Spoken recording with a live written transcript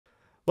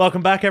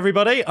Welcome back,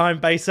 everybody.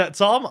 I'm Bayset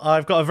Tom.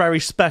 I've got a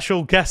very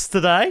special guest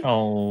today.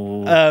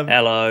 Oh,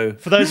 hello.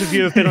 For those of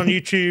you who have been on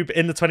YouTube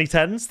in the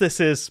 2010s, this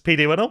is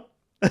pdwinnall.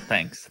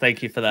 Thanks.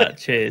 Thank you for that.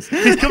 Cheers.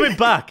 He's coming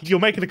back. You're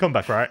making a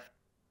comeback, right?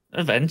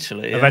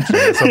 Eventually. Yeah.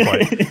 Eventually, at some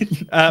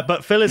point.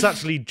 But Phil is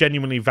actually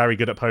genuinely very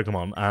good at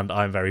Pokemon, and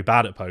I'm very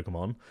bad at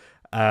Pokemon.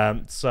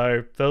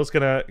 So Phil's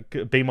going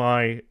to be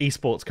my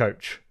esports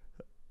coach.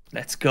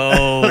 Let's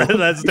go.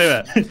 Let's do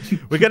it.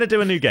 We're going to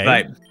do a new game.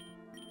 Right.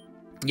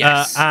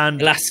 Yes.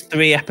 And the last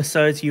 3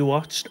 episodes you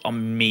watched are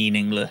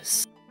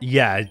meaningless.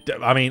 Yeah,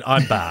 I mean,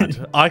 I'm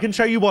bad. I can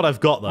show you what I've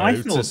got,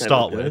 though, to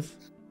start with.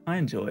 I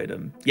enjoyed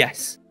them.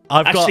 Yes.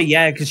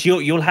 Yeah, because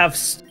you'll have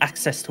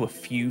access to a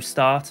few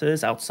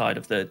starters outside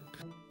of the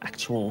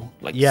actual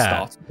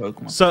starter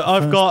Pokemon. So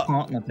I've got,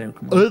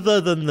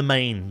 other than the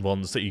main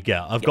ones that you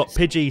get, I've got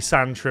Pidgey,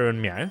 Sandshrew, and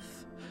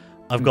Meowth.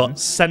 I've got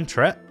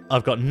Sentret.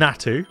 I've got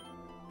Natu.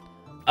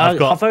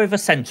 Hover over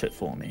Sentret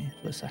for me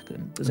for a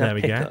second. There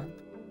we go.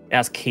 It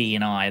has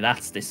Keen Eye.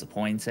 That's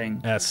disappointing.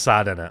 Yeah, it's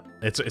sad, isn't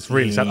it? It's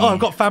really sad. Oh, I've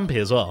got Fampi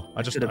as well.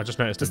 I just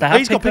noticed. Does that have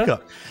he's got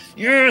Pickup.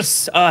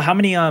 Yes. How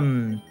many? How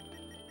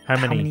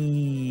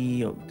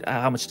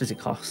much does it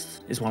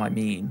cost? Is what I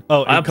mean.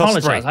 Oh, I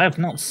apologize. 3. I have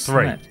not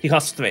 3. He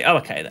costs 3. Oh,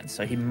 okay then.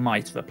 So he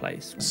might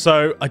replace one.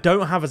 So I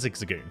don't have a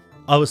Zigzagoon.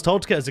 I was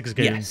told to get a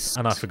Zigzagoon,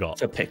 and I forgot.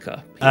 To pick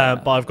up.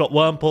 But I've got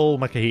Wurmple,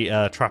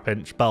 Makahita,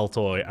 Trapinch,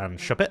 Baltoy, and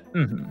Shuppet.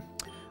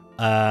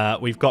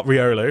 We've got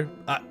Riolu.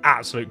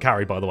 Absolute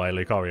carry, by the way,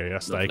 Lucario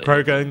yesterday.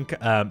 Krogunk,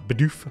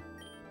 Bidoof.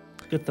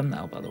 Good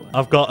thumbnail, by the way.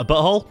 I've got a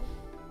Butthole.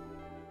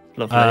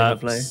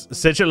 Lovely.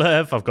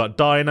 Sigilyph. I've got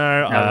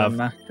Dino.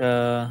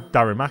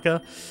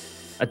 Darumaka.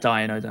 A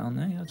Dino down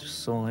there. I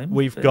just saw him.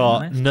 We've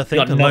got nothing.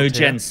 You got no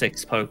Gen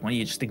 6 Pokemon.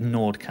 You just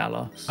ignored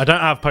Kalos. I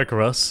don't have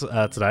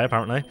PokéRogue today,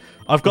 apparently.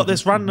 I've got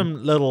this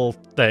random little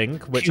thing,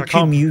 which I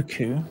can't...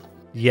 Mewtwo.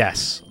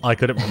 Yes, I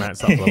couldn't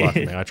pronounce that for the life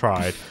of me. I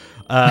tried.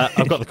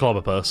 I've got the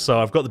Clobberpuss, so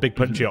I've got the big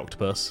punchy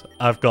octopus.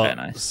 I've got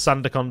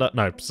Sandaconda,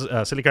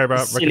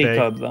 Silicobra,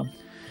 Silicobra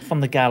from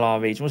the Galar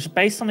region, which is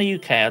based on the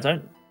UK. I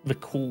don't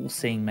recall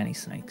seeing many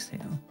snakes here.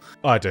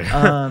 I do.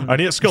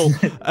 Only at school.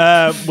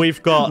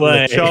 We've got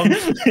Lechonk,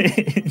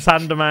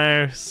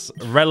 Sandmouse,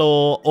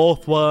 Relor,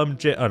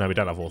 Orthworm. Oh no, we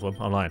don't have Orthworm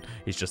online.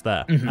 He's just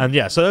there. And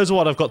yeah, so those are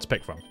what I've got to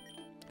pick from.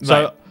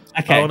 So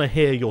I want to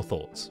hear your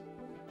thoughts.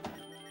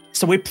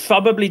 So we're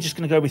probably just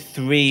going to go with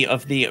 3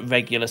 of the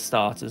regular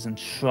starters and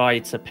try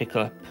to pick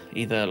up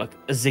either like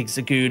a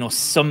Zigzagoon or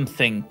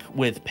something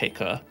with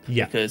pickup.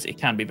 Yeah. Because it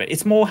can be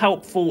it's more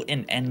helpful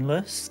in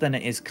Endless than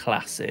it is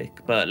Classic.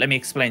 But let me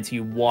explain to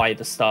you why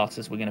the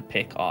starters we're going to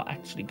pick are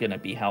actually going to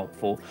be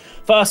helpful.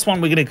 First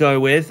one we're going to go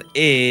with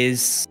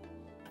is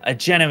a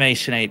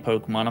Generation 8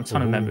 Pokemon. I'm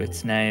trying to remember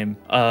its name.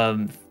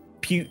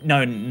 Fuecoco,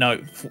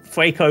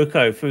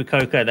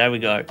 there we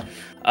go.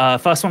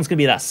 First one's gonna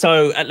be that.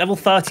 So at level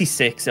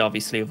 36 it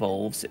obviously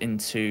evolves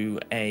into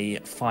a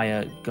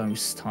fire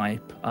ghost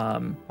type.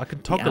 I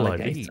can toggle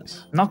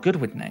IVs. Not good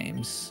with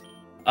names.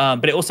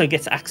 But it also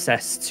gets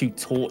access to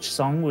Torch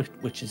Song,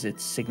 which is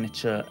its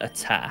signature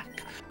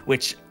attack,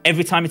 which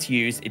every time it's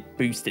used it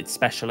boosts its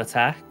special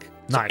attack.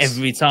 Nice. So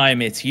every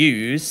time it's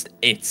used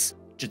it's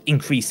just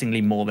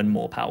increasingly more and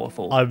more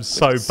powerful. I'm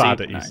so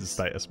bad at using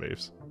status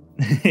moves.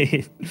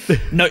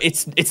 No,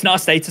 it's not a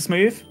status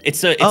move.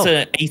 It's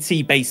a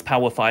 80 base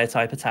power fire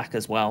type attack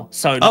as well.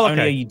 So not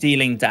only are you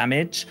dealing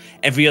damage,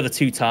 every other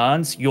 2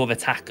 turns your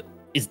attack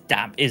is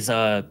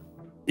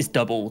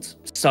doubled.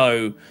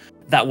 So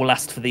that will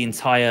last for the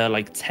entire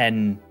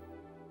 10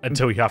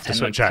 until you have to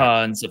switch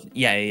turns of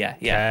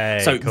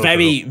So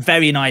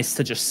very nice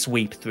to just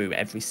sweep through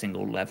every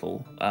single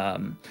level.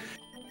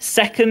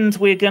 Second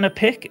we're gonna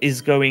pick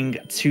is going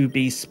to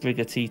be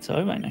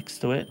Sprigatito right next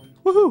to it.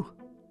 Woohoo!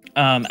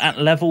 At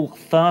level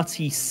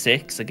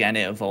 36, again,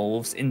 it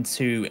evolves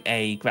into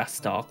a Grass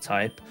Dark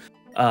type,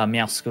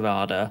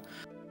 Meowscarada.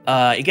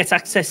 It gets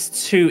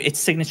access to its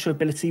signature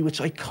ability, which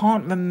I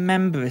can't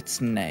remember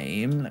its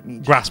name. Let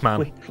me just Grassman.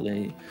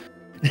 Quickly.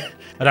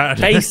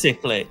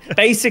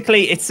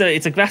 Basically, it's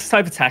a Grass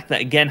type attack that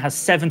again has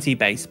 70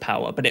 base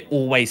power, but it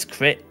always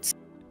crits.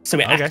 So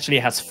it actually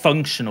has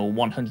functional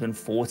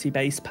 140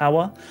 base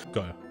power.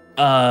 Got it.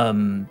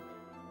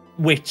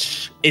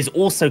 Which is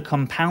also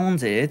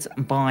compounded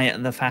by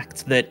the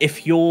fact that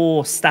if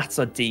your stats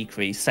are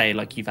decreased, say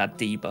like you've had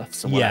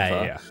debuffs or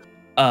whatever,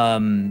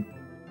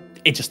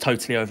 it just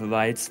totally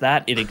overrides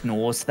that. It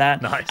ignores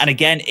that. Nice. And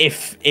again,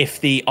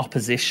 if the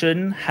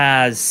opposition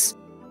has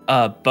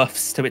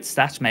buffs to its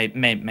stats,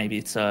 maybe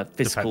its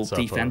physical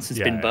defense has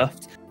been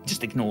buffed, it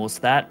just ignores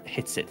that,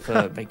 hits it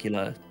for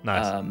regular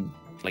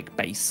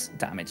base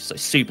damage. So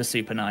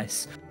super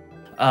nice.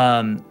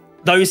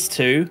 Those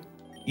 2.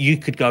 You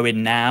could go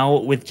in now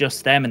with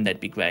just them and they'd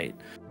be great.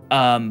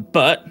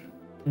 But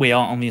we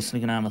are obviously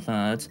going to have a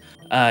third.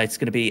 It's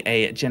going to be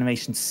a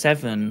Generation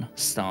 7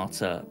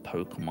 starter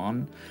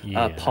Pokemon.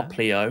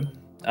 Poplio.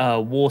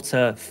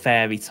 Water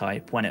fairy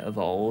type when it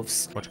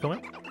evolves. What you call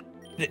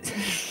it?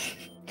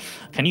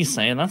 Can you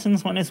say that in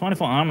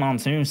 2024? I'm not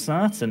too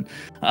certain.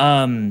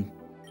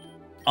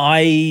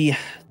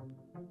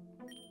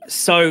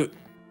 So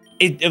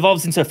it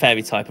evolves into a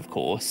fairy type, of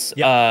course.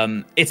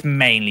 Yep. It's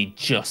mainly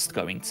just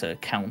going to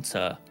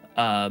counter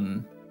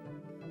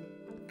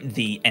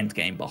the end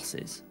game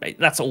bosses. Right?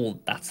 That's all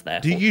that's there.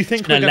 Do you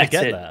think we're going to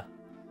get there?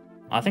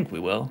 I think we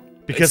will.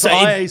 Because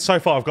so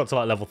far I've got to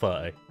like level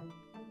 30.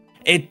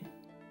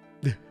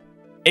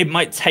 It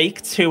might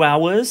take 2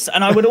 hours,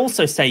 and I would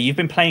also say you've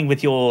been playing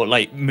with your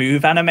like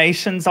move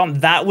animations on.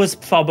 That was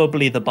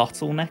probably the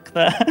bottleneck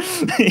there.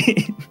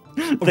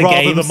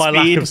 Rather than my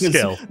lack of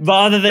skill.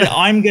 Rather than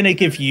I'm going to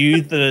give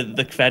you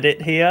the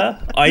credit here.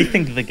 I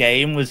think the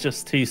game was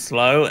just too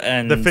slow,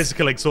 and the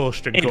physical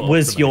exhaustion. It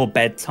was your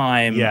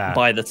bedtime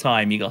by the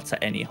time you got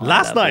to any high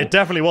Last level. night it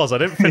definitely was. I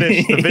didn't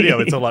finish the video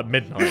until like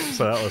midnight,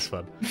 so that was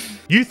fun.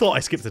 You thought I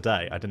skipped a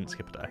day. I didn't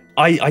skip a day.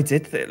 I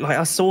did. Like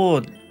I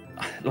saw.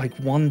 Like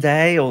 1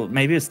 day, or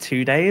maybe it was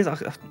 2 days.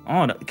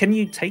 Oh no! Can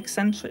you take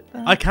Sentret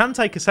there? I can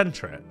take a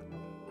Sentret.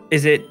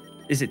 Is it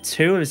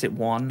 2 or is it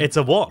 1? It's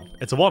a 1.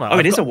 It's a 1. Oh,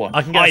 it is a 1.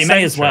 I can get a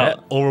may as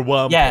well. Or a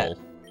Wormhole. Yeah.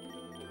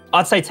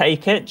 I'd say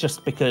take it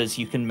just because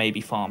you can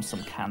maybe farm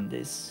some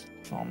candies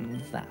from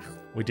that.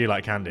 We do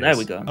like candies. There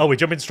we go. Oh, we're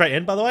jumping straight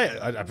in, by the way?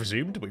 I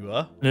presumed we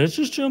were. Let's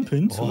just jump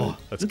into it.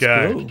 Let's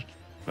go.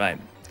 Right.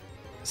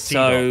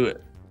 So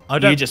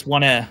you just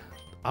want to...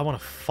 I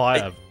want to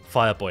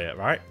fireboy it,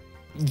 right?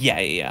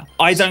 Yeah.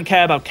 I don't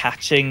care about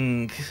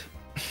catching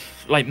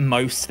like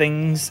most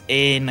things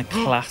in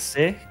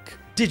Classic.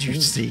 Did you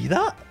see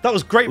that? That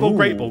was Great Ball,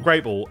 Great Ball,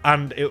 Great Ball,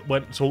 and it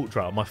went to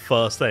Ultra, my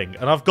first thing.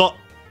 And I've got,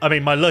 I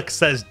mean, my look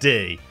says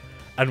D,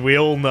 and we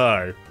all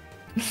know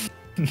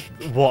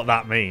what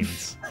that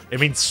means.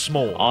 It means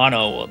small. I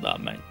know what that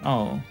means.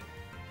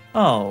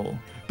 Oh.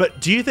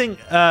 But do you think,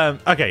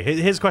 okay,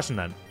 here's a question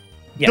then.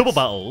 Yes. Double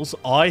battles,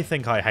 I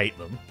think I hate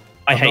them.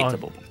 I hate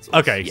double battles.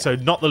 Okay, so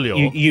not the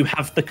lure. You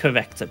have the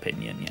correct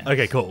opinion, yeah.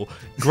 Okay, cool.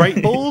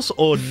 Great Balls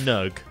or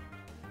Nug?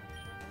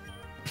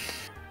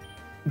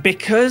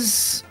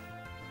 Because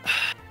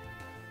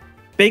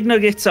big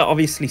nuggets are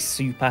obviously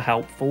super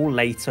helpful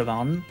later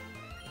on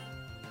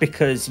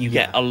because you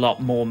get a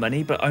lot more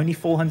money, but only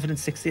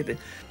 460.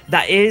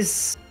 That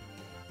is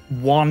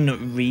one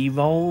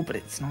reroll, but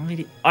it's not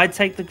really. I'd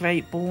take the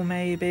Great Ball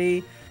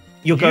maybe.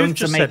 You're going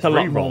to make a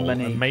lot more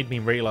money. And made me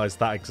realize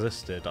that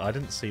existed. I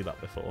didn't see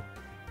that before.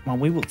 Well,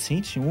 we will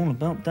teach you all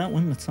about that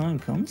when the time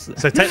comes.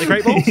 So take the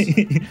Great Balls?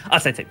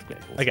 I'd say take the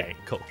Great Balls. Okay,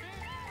 cool.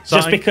 So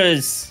just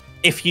because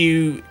if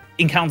you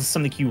encounter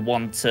something you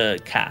want to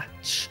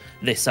catch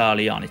this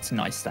early on, it's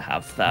nice to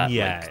have that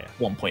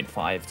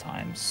 1.5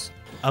 times.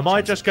 Am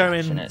I just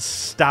going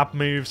stab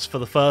moves for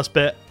the first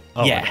bit?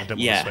 Oh,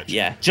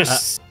 yeah.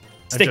 Just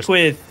stick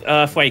with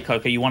Earthquake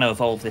Coco. You want to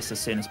evolve this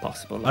as soon as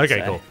possible.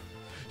 Okay, cool.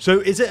 So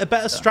is it a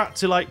better strat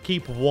to like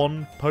keep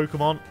one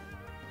Pokemon?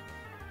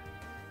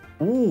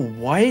 Ooh,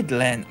 wide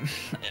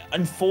length.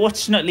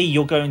 Unfortunately,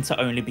 you're going to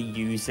only be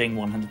using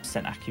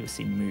 100%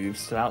 accuracy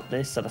moves throughout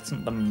this, so that's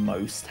not the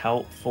most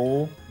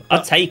helpful.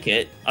 I'd take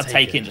it. I'd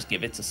take it and just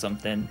give it to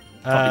something.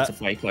 Probably to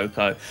Flake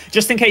Loco.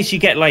 Just in case you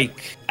get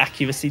like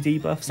accuracy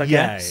debuffs, I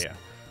guess.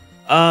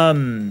 Yeah.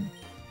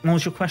 What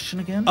was your question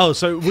again? Oh,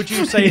 so would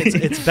you say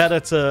it's better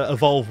to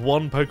evolve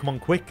one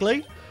Pokemon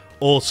quickly?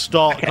 Or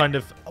start kind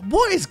of...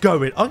 What is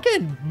going... I'm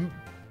getting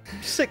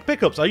sick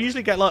pickups. I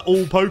usually get like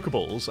all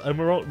Pokeballs, and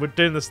we're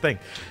doing this thing.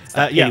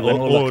 Or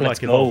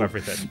like evolve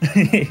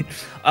everything.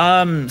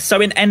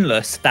 So in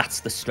Endless, that's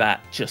the strat.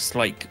 Just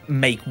like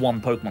make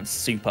one Pokemon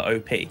super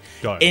OP.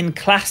 In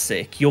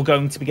Classic, you're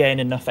going to be getting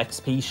enough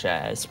XP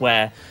shares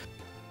where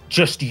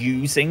just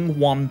using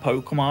one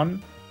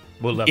Pokemon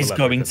is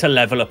going to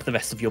level up the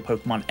rest of your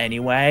Pokemon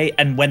anyway.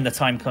 And when the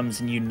time comes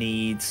and you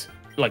need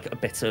like a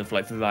bit of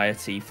like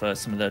variety for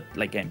some of the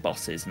late game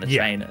bosses and the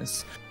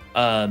trainers,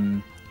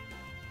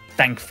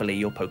 thankfully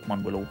your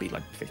Pokemon will all be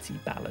like pretty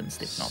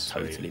balanced, if not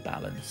totally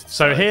balanced.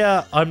 So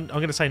here I'm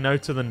going to say no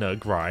to the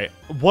Nug, right?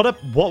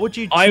 What would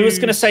you choose? I was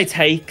going to say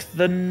take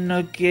the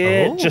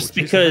Nugget, just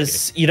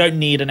because you don't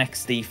need an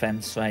X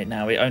defense right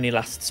now. It only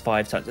lasts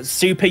 5 times. It's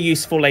super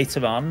useful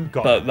later on,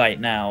 but right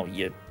now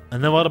you...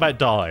 And then what about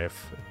Dive?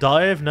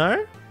 Dive,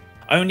 no?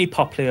 Only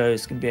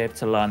Poplios can be able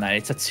to learn that.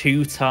 It's a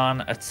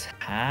 2-turn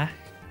attack.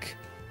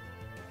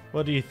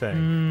 What do you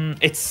think?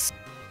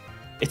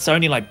 It's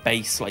only like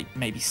base, like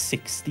maybe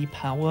 60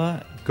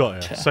 power.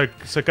 Got it.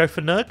 So go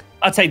for Nug?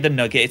 I'll take the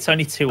Nugget. It's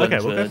only 200.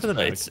 Okay, we'll go for the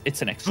Nug.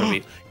 It's an extra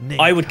read.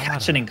 I would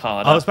catch an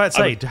Incada. I was about to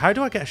say, how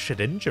do I get a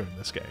Shedinja in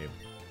this game?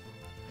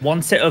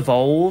 Once it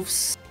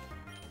evolves,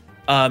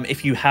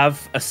 if you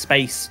have a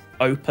space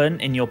open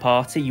in your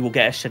party, you will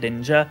get a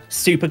Shedinja.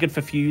 Super good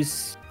for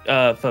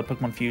for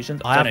Pokemon Fusion.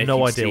 I have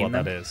no idea what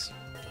that is.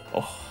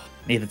 Oh,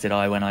 neither did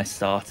I when I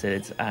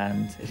started,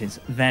 and it is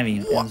very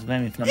fun.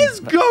 What is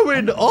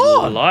going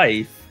on?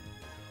 Life.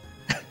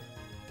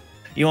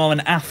 You are an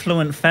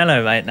affluent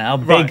fellow right now.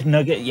 Big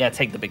Nugget. Yeah,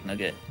 take the Big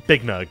Nugget.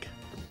 Big Nug.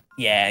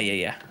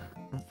 Yeah.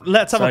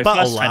 Let's have a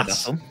battle,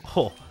 lass.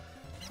 Oh,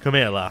 come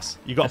here, lass.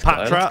 You got a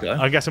pack trap?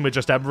 I'm guessing we're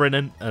just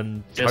embering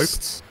and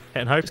just hope.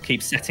 Hitting hope. Just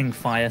keep setting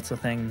fire to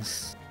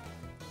things.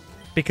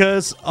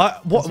 Because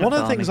one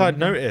of the things I'd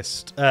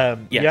noticed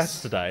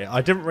yesterday,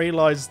 I didn't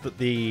realise that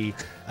the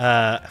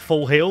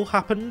full heal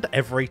happened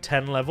every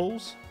 10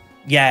 levels.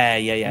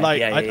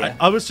 Yeah.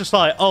 I was just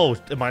like, oh,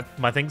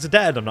 my things are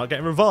dead. I'm not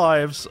getting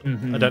revives. I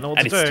don't know what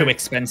to do. And it's too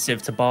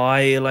expensive to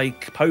buy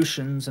like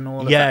potions and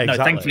all of that. Yeah, exactly.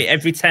 No, thankfully,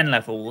 every 10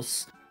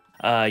 levels,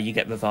 you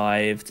get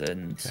revived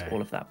and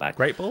all of that back.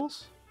 Great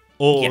balls?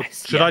 Or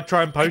should I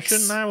try and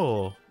potion now?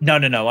 Or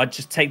no. I'd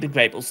just take the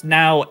great balls.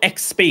 Now,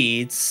 X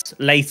speeds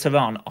later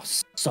on are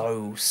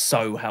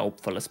so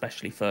helpful,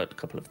 especially for a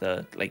couple of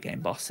the late game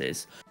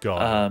bosses.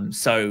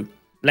 So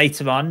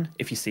later on,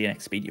 if you see an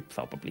X speed, you're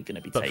probably going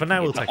to be taking for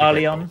now, we'll take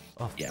early on.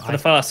 For the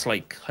first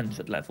like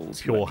 100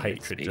 levels, pure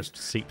hatred just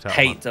seeped out.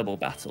 Hate double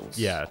battles.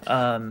 Yeah.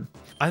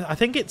 I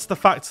think it's the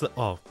fact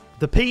that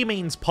the P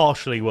means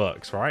partially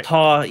works, right?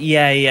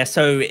 Yeah.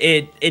 So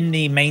in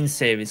the main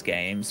series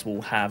games,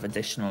 we'll have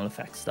additional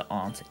effects that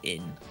aren't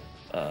in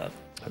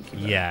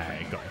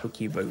PokéRogue.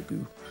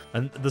 PokéRogue.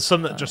 And there's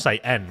some that just say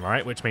N,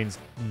 right? Which means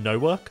no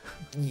work?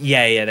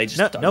 Yeah, they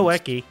just no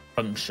worky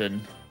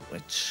function,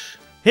 which...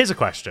 Here's a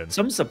question.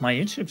 Sums up my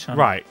YouTube channel.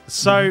 Right,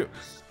 so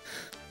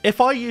if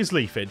I use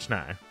Leafage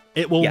now,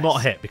 it will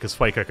not hit because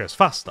Fuecoco's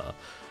faster,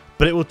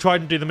 but it will try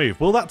and do the move.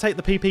 Will that take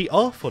the PP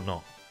off or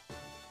not?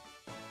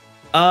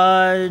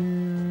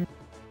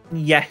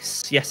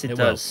 Yes, it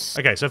does.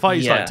 Okay, so if I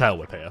use like Tail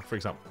Whip here, for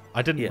example,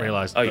 I didn't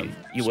realise that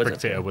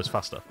Sprigatito was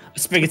faster.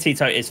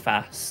 Sprigatito is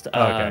fast.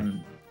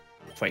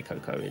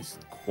 Fuecoco is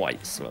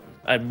quite slow.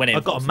 And when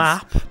I've got a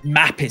map.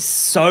 Map is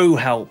so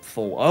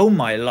helpful. Oh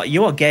my,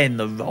 you are getting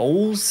the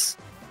rolls.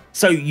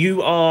 So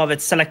you are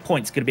at select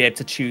points going to be able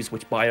to choose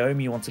which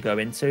biome you want to go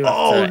into.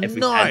 Every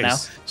nice. Now.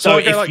 So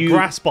I go like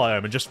grass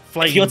biome and just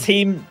flame. If your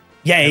team,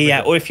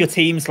 or if your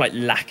team's like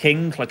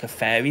lacking like a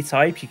fairy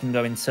type, you can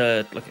go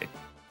into like a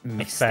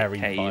mystic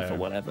cave biome or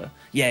whatever.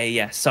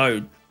 Yeah.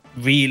 So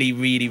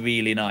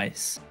really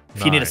nice.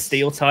 If you need a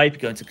steel type, you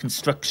go into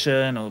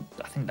construction, or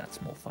I think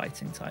that's more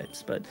fighting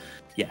types. But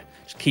yeah,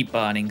 just keep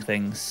burning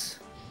things.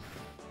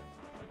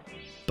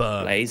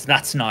 Blaze.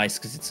 That's nice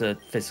because it's a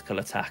physical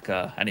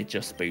attacker and it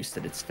just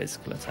boosted its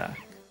physical attack.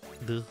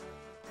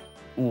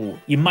 Ooh,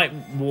 you might.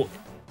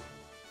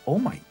 Oh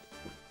my!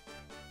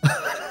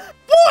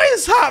 What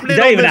is happening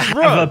on this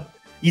run?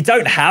 You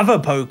don't have a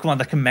Pokemon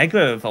that can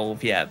Mega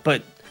Evolve yet,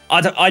 but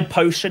I'd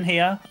potion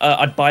here.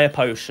 I'd buy a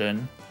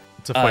potion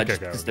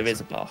because there is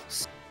a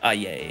boss.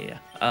 Yeah.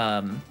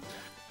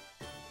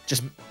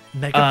 Just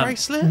Mega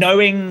Bracelet.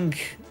 Knowing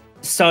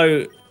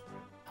so.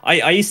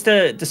 I used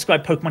to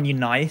describe Pokemon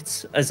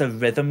Unite as a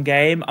rhythm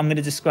game. I'm going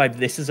to describe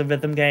this as a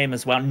rhythm game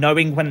as well.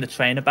 Knowing when the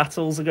trainer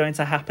battles are going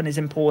to happen is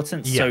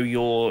important, so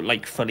you're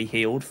like fully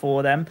healed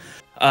for them.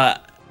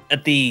 At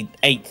the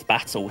 8th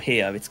battle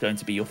here, it's going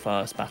to be your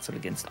first battle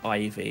against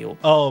Ivy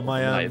or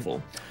my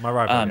rival. My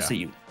rival. So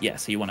you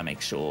want to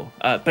make sure.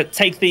 But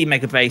take the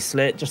Mega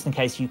Bracelet just in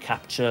case you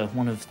capture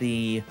one of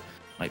the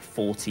like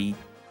 45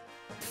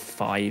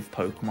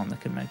 Pokemon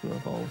that can Mega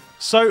Evolve.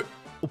 So.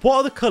 What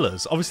are the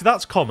colours? Obviously,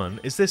 that's common.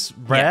 Is this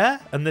rare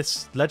and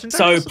this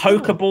legendary? So,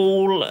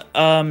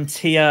 Pokeball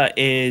tier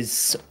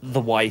is the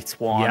white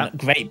one. Yeah.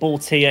 Great Ball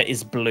tier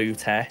is blue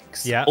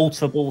text. Yeah.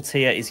 Ultra Ball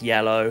tier is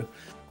yellow.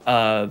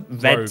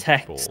 Red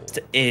text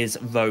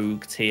is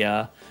Rogue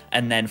tier.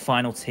 And then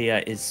final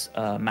tier is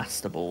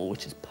Master Ball,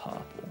 which is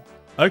purple.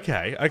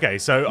 Okay.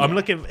 So I'm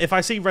looking. If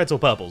I see reds or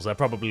purples, they're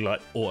probably like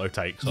auto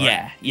takes.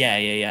 Right?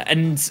 Yeah.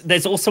 And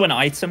there's also an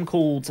item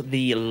called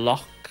the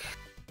lock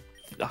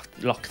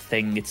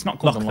thing. It's not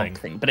called the lock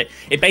thing, but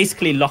it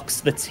basically locks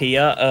the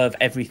tier of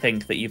everything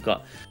that you've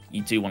got.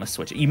 You do want to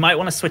switch it. You might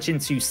want to switch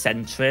into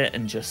Sentret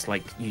and just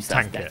like use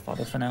that as death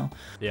fodder for now.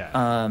 Yeah.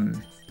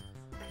 And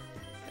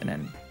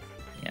then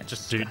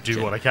just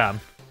do what I can.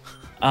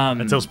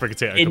 Until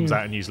Sprigatito comes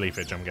out and use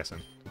Leafage, I'm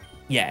guessing.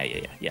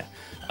 Yeah.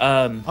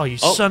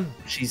 Son.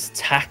 She's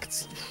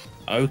tacked.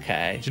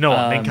 Okay. Do you know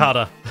what?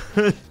 Ninkada.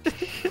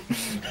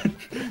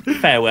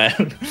 Farewell.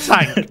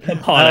 Tank.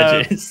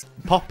 Apologies.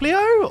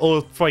 Poplio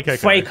or Fuecoco?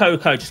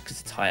 Fuecoco, just because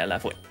it's higher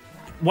level.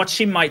 What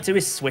she might do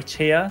is switch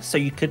here, so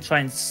you could try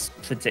and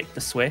predict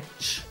the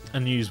switch.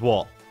 And use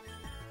what?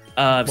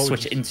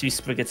 Switch into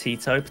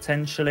Sprigatito,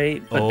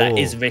 potentially. But that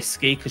is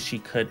risky, because she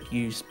could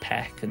use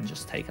Peck and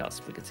just take out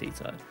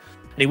Sprigatito.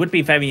 It would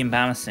be very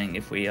embarrassing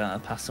if we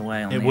pass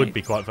away on it. It would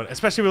be quite fun,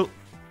 especially with...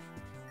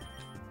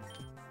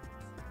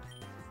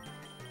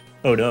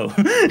 Oh, no.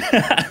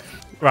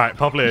 Right,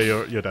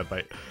 Poplio, you're dead,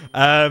 mate.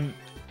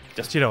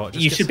 You know what?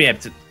 You should be able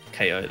to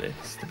KO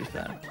this, to be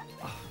fair.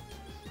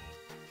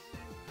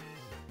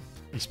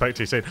 You spoke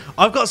too soon.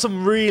 I've got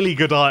some really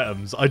good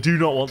items. I do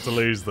not want to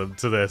lose them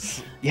to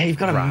this. Yeah, you've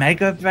got a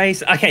Mega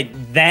Brace. Okay,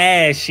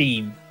 there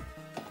she...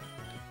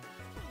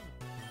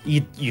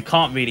 You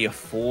can't really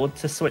afford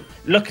to switch.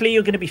 Luckily,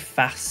 you're going to be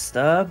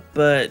faster,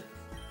 but...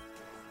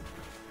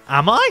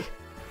 Am I?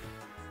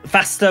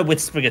 Faster with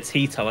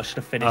Sprigatito. I should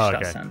have finished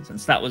that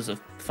sentence. That was a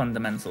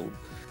fundamental...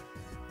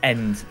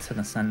 end to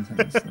the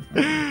sentence.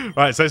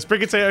 Right, so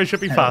Sprigatito should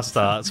be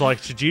faster, so I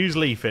should use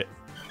Leaf It.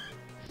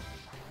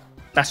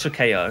 That's your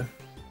KO.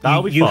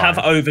 That'll be You fine. have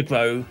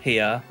Overgrow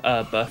here,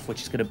 buff,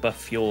 which is going to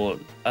buff your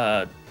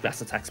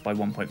grass attacks by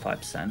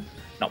 1.5%.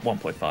 Not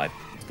 1.5.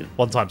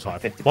 1 times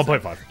 5.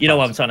 1.5. You know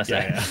what I'm trying to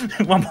say. Yeah.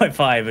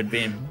 1.5 would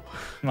be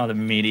rather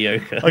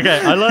mediocre. Okay,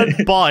 I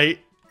learned Bite.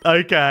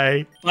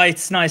 Okay.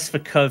 Bite's nice for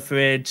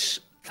coverage.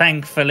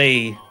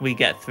 Thankfully, we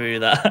get through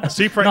that.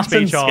 Super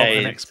XP charm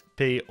and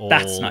XP all.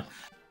 That's nice.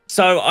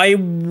 So I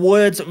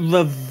would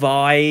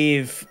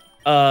revive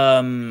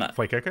Fuecoco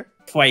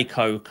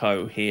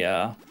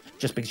here,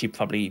 just because you're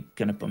probably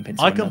going to bump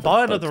into I can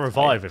buy another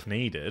revive if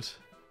needed.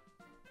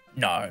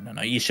 No.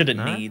 You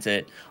shouldn't need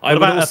it. I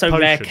would also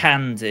rare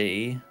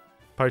candy.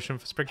 Potion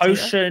for Sprigatito?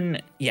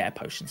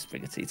 Potion for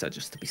Sprigatito,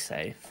 just to be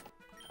safe.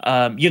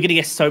 You're going to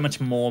get so much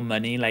more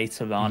money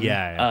later on.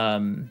 Yeah.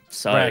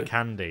 So rare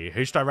candy.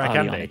 Who should I rare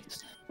candy?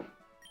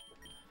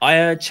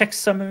 I check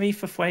summary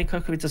for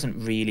Fuecoco. It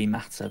doesn't really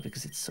matter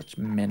because it's such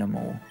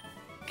minimal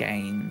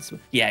gains.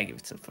 Yeah, give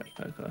it to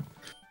Fuecoco.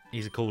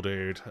 He's a cool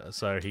dude,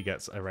 so he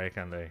gets a rare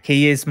candy.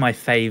 He is my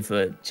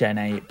favorite Gen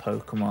 8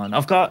 Pokemon.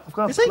 I've got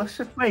a flush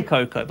of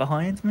Fuecoco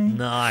behind me.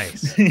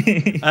 Nice.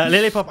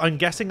 Lillipup, I'm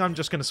guessing I'm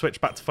just going to switch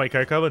back to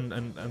Fuecoco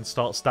and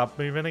start stab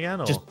moving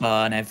again? Or? Just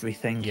burn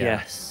everything,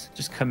 yes.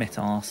 Just commit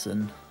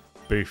arson.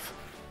 Boof.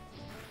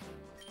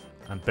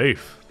 And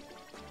boof.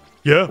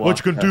 Yeah, what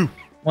you gonna do?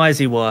 Why is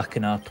he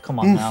working up? Come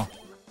on now.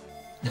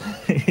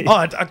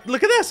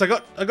 Look at this.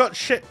 I got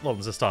shit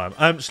ones this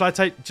time. Shall I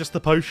take just the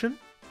potion?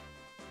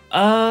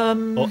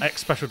 Or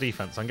X special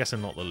defense? I'm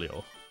guessing not the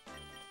lure.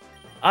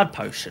 I'd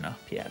potion up.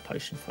 Yeah,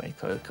 potion for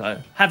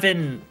Fuecoco.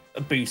 Having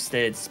a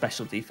boosted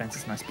special defense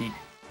is nice.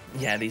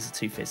 Yeah, these are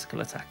 2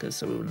 physical attackers,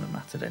 so it wouldn't have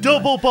mattered anyway.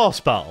 Double boss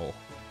battle.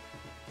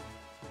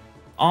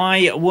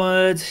 I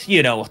would.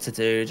 You know what to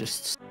do.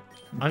 Just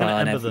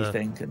burn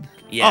everything.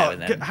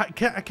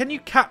 Can you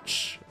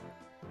catch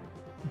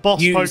boss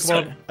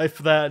Pokemon if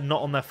they're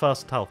not on their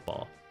first health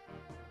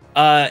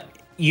bar?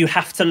 You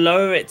have to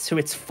lower it to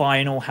its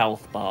final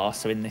health bar.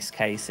 So in this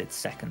case, it's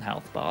second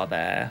health bar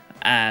there.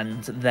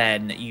 And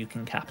then you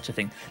can capture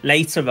things.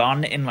 Later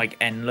on in like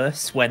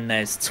Endless, when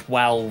there's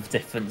 12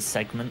 different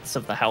segments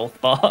of the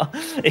health bar,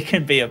 it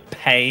can be a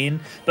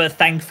pain. But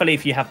thankfully,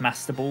 if you have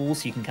Master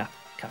Balls, you can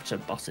capture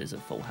bosses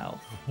at full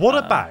health. What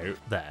about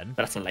then?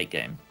 But that's a late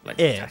game.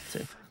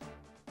 Detective.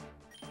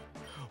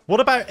 What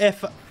about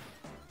if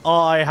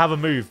I have a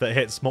move that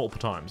hits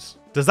multiple times?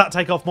 Does that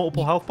take off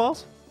multiple health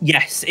bars?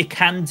 Yes, it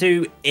can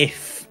do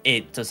if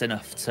it does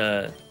enough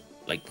to,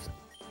 like,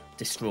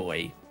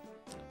 destroy.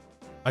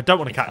 I don't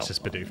want to catch this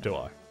Bidoof, do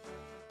I?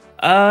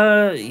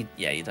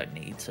 Yeah, you don't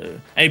need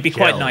to. It'd be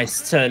quite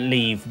nice to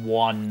leave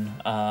one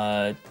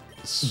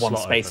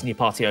space in your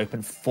party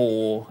open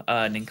for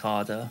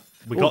Nincada.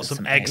 We got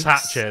some eggs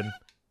hatching.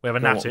 We have a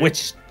Natu.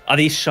 Which are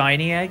these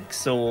shiny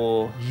eggs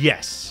or?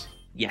 Yes.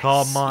 Yes.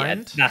 Calm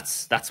mind. Yeah,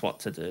 that's what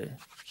to do.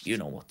 You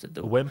know what to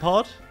do.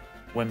 Wimpod.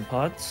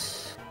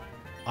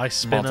 Ice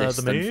Spinner,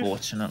 Modest, the move.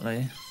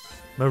 Unfortunately.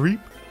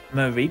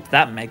 Mareep.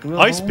 That Mega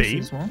Ice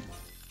Beam.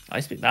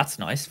 Ice Beam. That's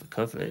nice for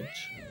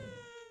coverage.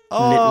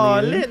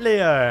 Oh,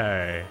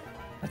 Litleo.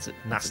 That's a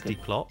nasty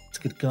plot. It's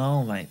a good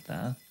girl right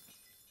there. I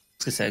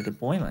was gonna say a good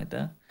boy right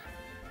there.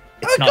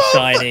 It's not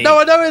shiny. No,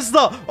 I know it's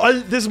not.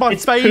 This is my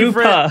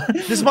favorite.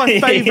 This is my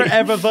favorite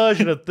ever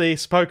version of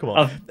this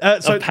Pokemon.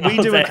 So we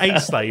do an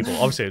Ace label.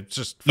 Obviously, it's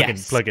just fucking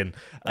plug-in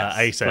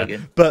Ace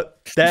here.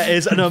 But there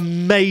is an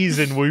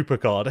amazing Wooper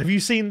card. Have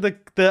you seen the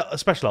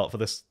special art for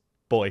this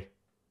boy?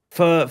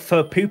 For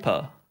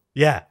Pooper?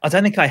 Yeah. I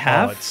don't think I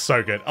have. Oh, it's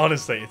so good.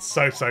 Honestly, it's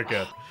so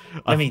good.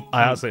 I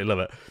absolutely love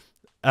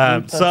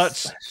it.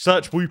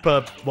 Search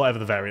Wooper, whatever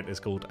the variant is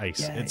called, Ace.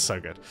 Yeah. It's so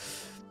good.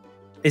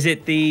 Is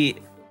it the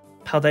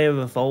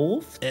Paldea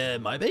Evolved?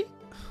 It might be.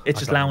 It's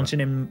just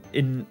lounging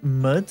in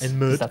mud.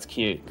 That's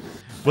cute.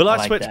 Will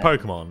I switch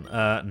Pokemon?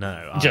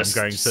 No. I'm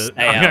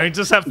going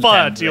to set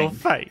fire to your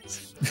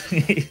face.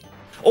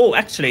 Oh,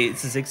 actually,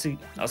 it's a Zigzag.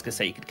 I was going to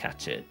say you could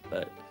catch it,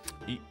 but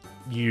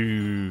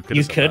you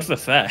could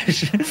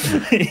refresh.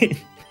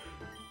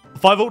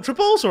 5 Ultra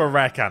Balls or a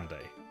rare candy?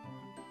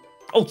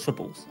 Ultra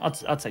Balls.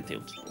 I'd take the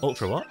Ultra Balls.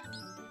 Ultra what?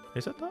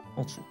 Who said that?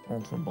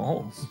 Ultra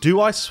Balls.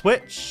 Do I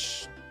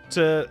switch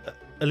to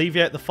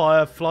alleviate the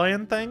fire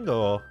flying thing,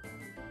 or?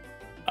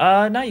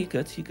 No, you're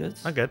good.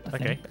 I'm good.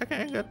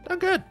 I'm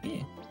good.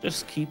 Yeah.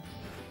 Just keep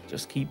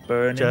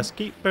burning. Just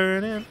keep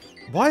burning.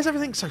 Why is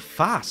everything so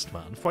fast,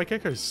 man?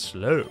 Fuecoco's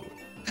slow.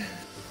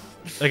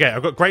 Okay,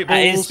 I've got Great Balls.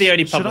 That is the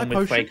only problem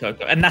with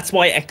Fuecoco, and that's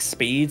why X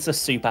speeds are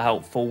super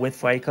helpful with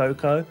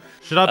Fuecoco.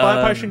 Should I buy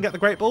a potion and get the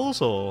Great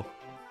Balls, or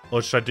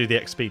should I do the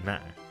X speed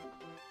now?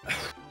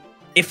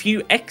 If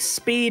you X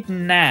speed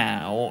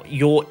now,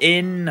 you're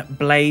in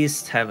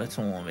Blaze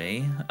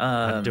territory.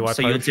 So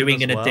you're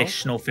doing an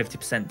additional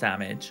 50%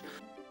 damage.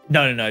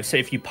 No. So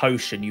if you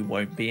potion, you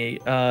won't be.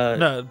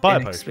 No, buy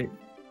a potion.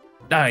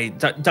 No,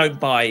 don't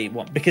buy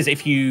one, because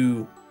if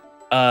you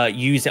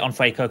use it on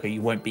Fuecoco,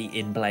 you won't be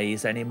in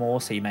Blaze anymore.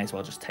 So you may as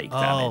well just take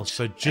damage. Oh,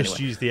 so just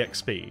use the X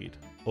speed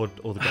or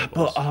the Great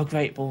Balls. But our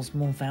Great Ball's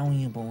more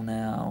valuable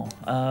now.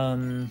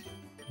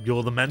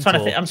 You're the mentor.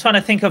 I'm trying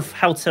to think of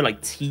how to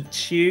like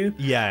teach you.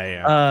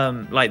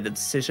 Yeah. Like the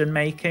decision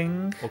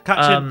making. Well,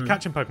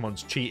 catching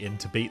Pokemon's cheating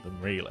to beat them,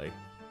 really.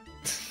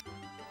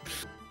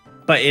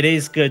 But it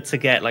is good to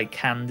get like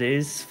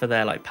candies for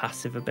their like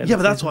passive abilities. Yeah,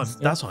 but that's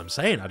what I'm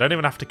saying. I don't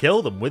even have to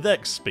kill them with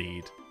X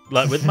speed,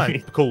 like with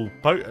my cool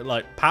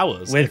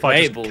powers. With if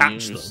I just Fable,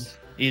 catch them,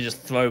 you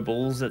just throw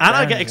balls at and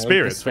them. I get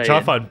experience, which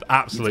I find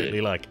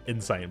absolutely like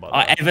insane. By the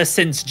way, ever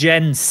since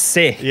Gen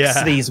 6,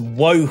 these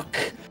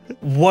woke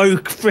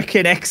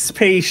freaking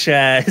XP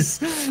shares.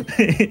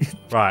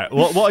 Right.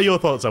 What are your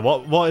thoughts then?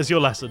 What is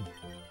your lesson?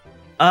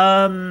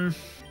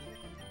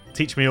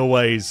 Teach me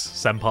always,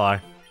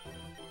 senpai.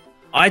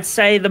 I'd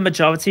say the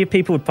majority of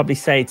people would probably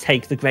say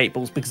take the Great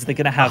Balls because they're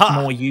going to have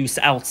more use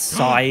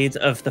outside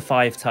of the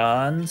 5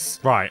 turns.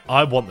 Right,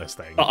 I want this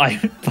thing. But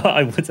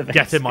I would have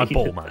get in my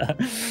ball, man.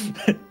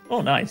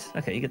 Oh, nice.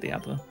 Okay, you get the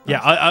Abra. Nice.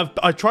 Yeah,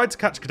 I tried to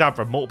catch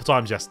Kadabra multiple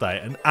times yesterday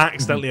and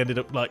accidentally ended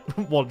up like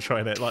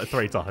one-shotting it like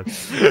 3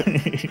 times.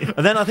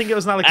 And then I think it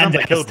was an Alexander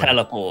that killed me.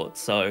 Teleport,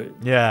 so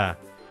yeah,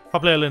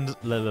 probably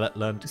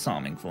learned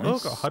disarming voice. Oh,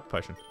 got a hyper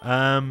potion.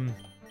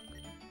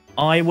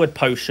 I would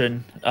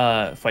potion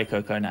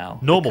Fuecoco now.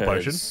 Normal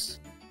potion?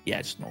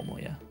 Yeah, just normal,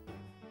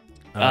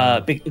 yeah.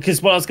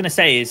 Because what I was going to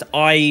say is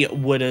I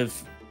would have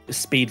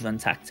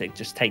speedrun tactic,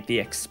 just take the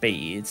X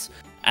speeds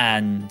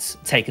and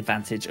take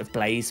advantage of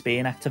Blaze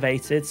being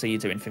activated. So you're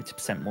doing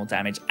 50% more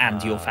damage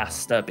and you're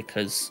faster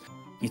because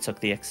you took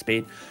the X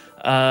speed.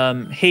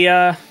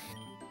 Here...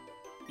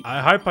 I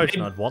hope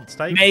potion I'd want to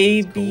take.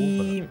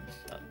 Maybe...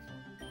 Cool,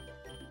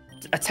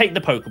 I take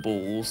the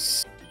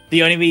Pokeballs.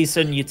 The only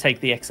reason you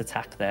take the X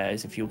attack there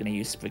is if you're going to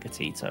use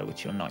Sprigatito,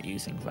 which you're not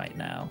using right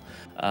now.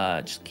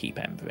 Just keep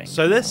Embering.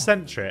 So this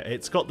Sentry,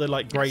 it's got the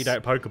like grayed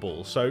out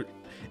Pokeball. So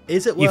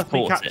is it worth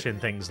me catching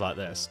things like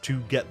this to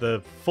get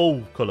the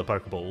full colour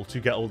Pokeball, to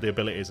get all the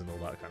abilities and all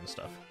that kind of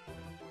stuff?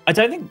 I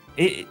don't think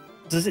it...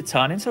 Does it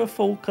turn into a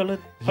full colour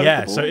Pokeball?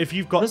 Yeah, so if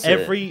you've got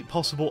every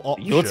possible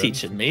option... You're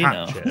teaching me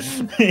now.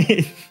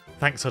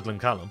 Thanks, Hoodlum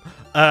Callum.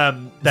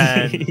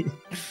 Then...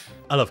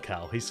 I love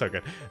Cal. He's so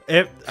good.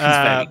 He's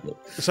very good.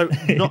 So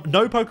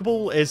no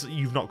Pokeball is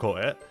you've not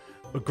caught it.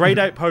 A grayed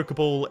out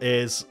Pokeball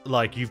is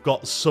like you've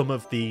got some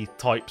of the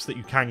types that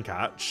you can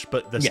catch,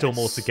 but there's still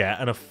more to get.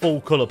 And a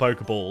full colour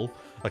Pokeball,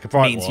 like a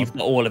bright means one, you've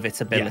got all of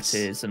its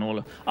abilities and all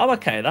of. Oh,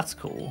 okay, that's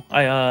cool.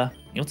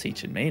 You're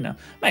teaching me now.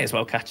 May as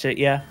well catch it.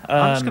 Yeah.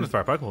 I'm just gonna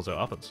throw a Pokeball so it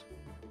happens.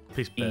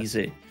 Piece of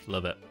easy.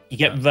 Love it. You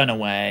get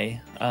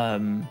Runaway. I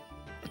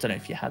don't know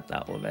if you had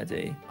that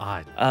already.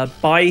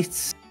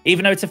 Bite.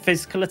 Even though it's a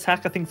physical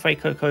attack, I think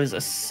Fuecoco is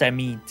a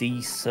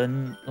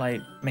semi-decent, like,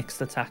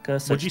 mixed attacker.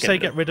 So would you say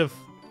get rid of...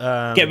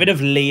 Get rid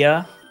of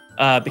Leah,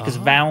 because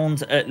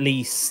Round at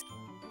least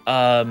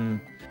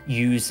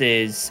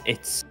uses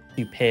its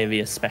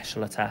superior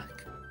special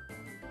attack.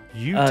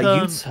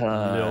 U-turn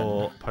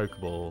your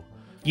Pokeball.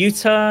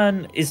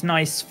 U-turn is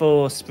nice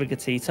for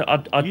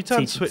Sprigatito.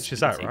 U-turn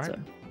switches out, right?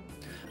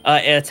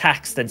 It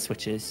attacks, then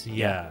switches.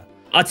 Yeah.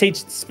 I'll teach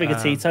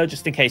Sprigatito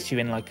just in case you're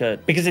in like a...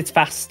 Because it's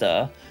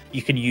faster,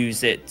 you can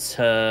use it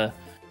to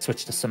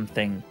switch to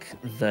something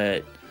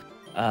that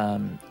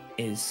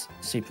is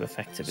super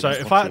effective. So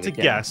if I had to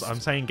guess, I'm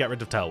saying get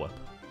rid of Tail Whip.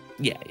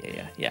 Yeah.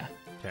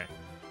 Okay.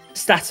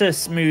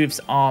 Status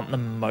moves aren't the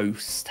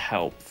most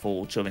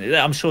helpful during it.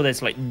 I'm sure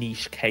there's like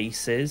niche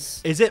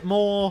cases. Is it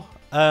more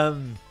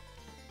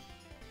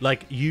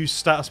like use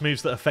status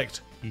moves that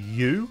affect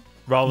you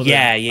rather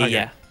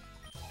than...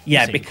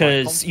 Yeah,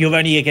 because you're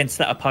only against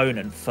that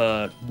opponent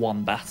for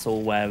one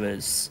battle,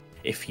 whereas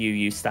if you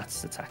use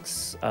status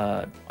attacks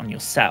on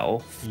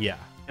yourself, it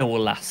will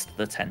last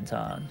the 10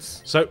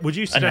 turns. So would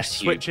you suggest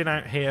switching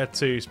out here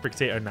to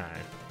Sprigatito now?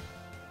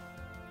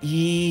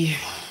 Yeah.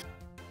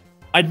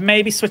 I'd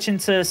maybe switch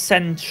into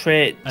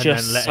Sentry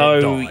just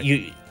so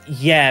you...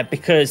 Yeah,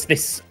 because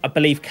this, I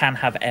believe, can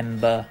have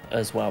Ember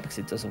as well, because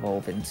it does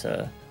evolve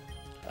into...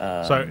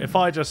 so if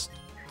I just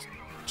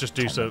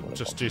do some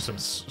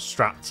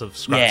strats of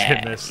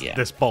scratching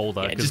this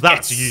boulder, because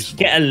that's useful.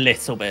 Get a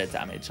little bit of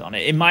damage on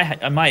it.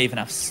 I might even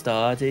have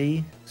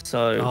Sturdy.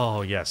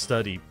 So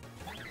Sturdy.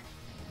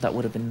 That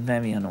would have been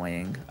very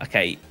annoying.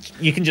 Okay,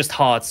 you can just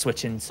hard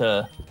switch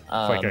into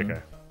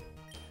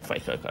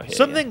Fuecoco here.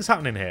 Something's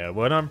happening here.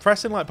 When I'm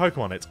pressing like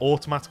Pokemon, it's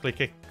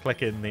automatically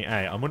clicking the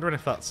A. I'm wondering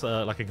if that's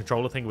like a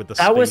controller thing with the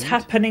speed. That was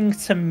happening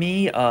to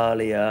me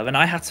earlier, and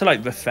I had to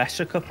like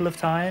refresh a couple of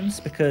times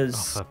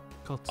because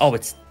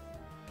it's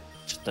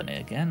just done it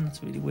again.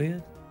 That's really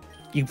weird.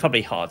 You can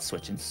probably hard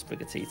switch into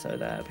Sprigatito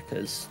there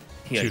because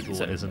he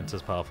isn't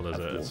as powerful as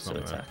it. It's not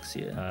attacks.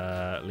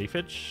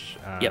 Leafage.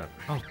 Yep.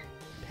 Oh,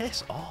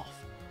 piss off.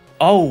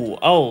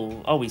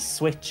 Oh, he's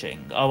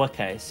switching. Oh,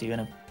 okay. So you're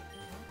gonna.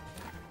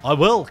 I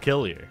will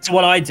kill you. So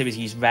what I do is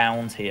use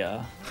Round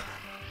here.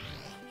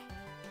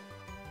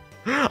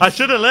 I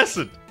should have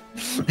listened.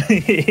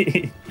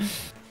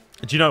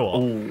 Do you know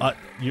what?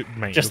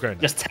 Mate, just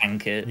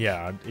tank it.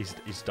 Yeah,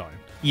 he's dying.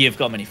 You've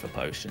got money for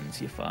potions.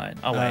 You're fine.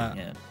 Oh wait,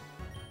 yeah.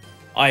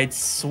 I'd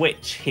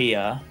switch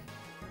here.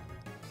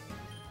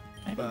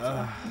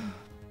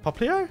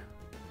 Popplio?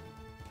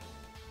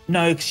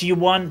 No, because you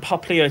want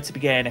Popplio to be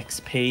getting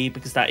XP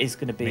because that is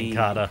going to be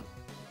Nincada.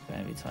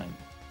 Every time.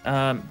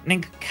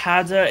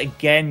 Nincada,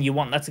 again, you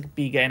want that to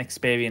be getting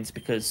experience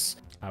because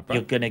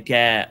you're going to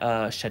get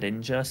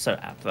Shedinja. So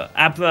Abra.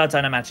 Abra, I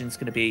don't imagine it's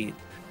going to be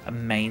a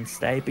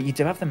mainstay, but you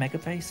do have the Mega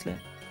Bracelet.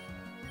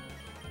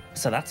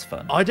 So that's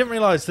fun. I didn't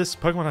realise this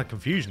Pokemon had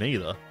Confusion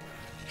either.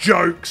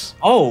 Jokes!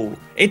 Oh,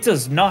 it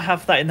does not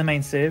have that in the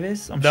main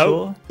series, I'm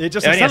sure. It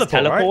just has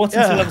teleport, right?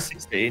 Until level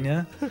 16,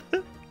 yeah.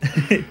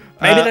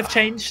 Maybe they've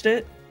changed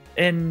it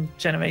in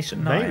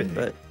Generation 9. Maybe.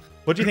 But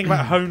what do you think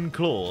about Hone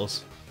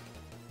Claws?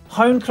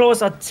 Hone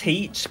Claws I'd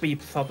teach, but you're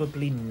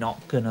probably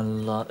not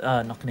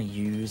gonna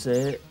use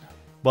it.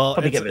 Well,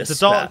 it's a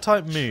dark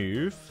type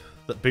move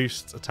that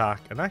boosts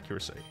attack and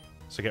accuracy.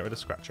 So get rid of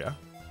Scratch, yeah?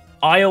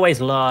 I always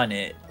learn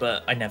it,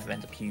 but I never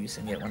end up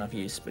using it when I've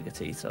used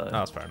Sprigatito. Oh,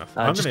 that's fair enough.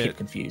 Just keep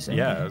confusing.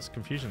 Yeah,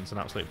 Confusion's an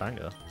absolute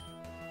banger.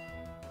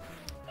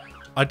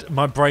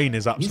 My brain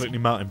is absolutely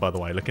melting, by the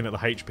way, looking at the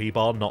HP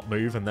bar not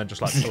move and then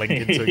just like blink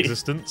into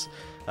existence.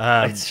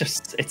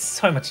 It's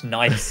so much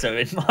nicer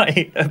in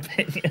my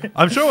opinion.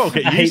 I'm sure I'll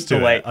get used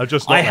to it.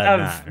 I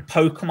have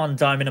Pokemon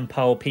Diamond and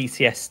Pearl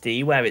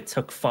PTSD where it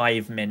took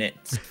 5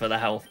 minutes for the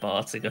health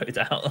bar to go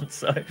down.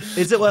 So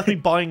is it worth me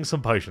buying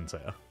some potions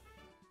here?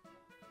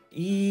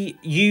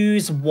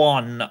 Use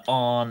one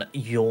on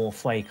your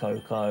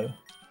Fuecoco.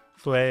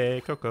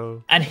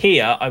 Fuecoco. And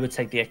here, I would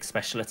take the X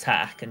special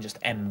attack and just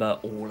ember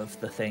all of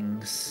the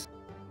things.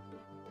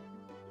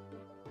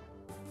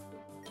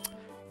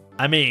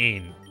 I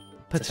mean,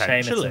 potentially. It's a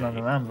shame it's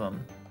another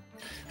Abram.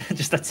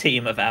 Just a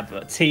team of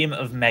Abra. Team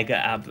of Mega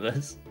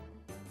Abras.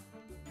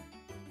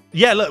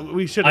 Yeah, look,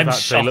 we should have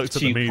actually looked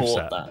at the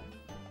moveset.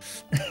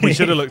 We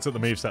should have looked at the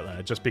moveset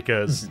there, just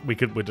because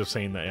we'd have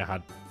seen that it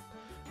had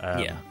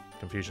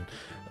Confusion.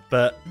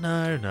 But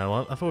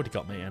no, I've already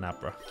got me an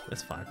Abra.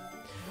 It's fine.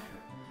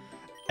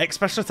 X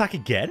special attack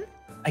again?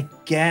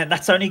 Again,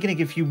 that's only going to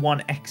give you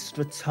 1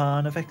 extra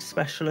turn of X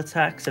special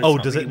attack. So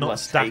does it not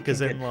stack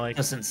as in like? It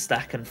doesn't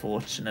stack,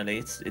 unfortunately.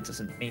 It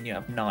doesn't mean you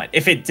have 9.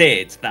 If it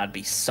did, that'd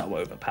be so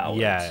overpowered.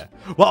 Yeah.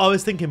 Well, I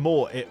was thinking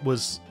more. It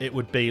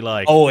would be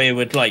like. Oh, it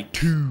would like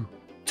 2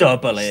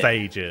 double it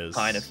stages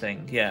kind of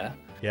thing. Yeah.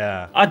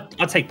 Yeah.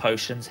 I'd take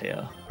potions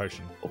here.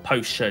 Potion. Or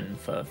potion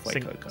for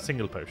Fuecoco.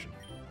 Single potion.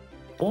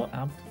 Or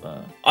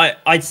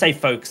I'd say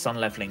focus on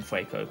leveling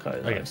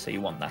Fuecoco, though, so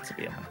you want that to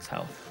be a max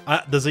health.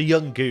 There's a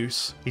young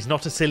goose. He's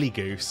not a silly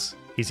goose.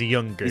 He's a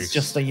young goose. He's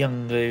just a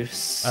young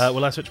goose.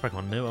 Will I switch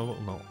Pokemon? No, I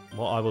will not.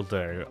 What I will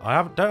do,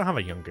 don't have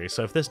a young goose,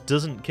 so if this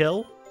doesn't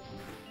kill,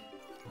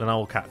 then I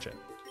will catch it.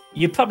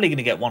 You're probably going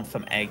to get one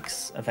from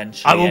eggs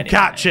eventually. I will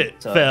catch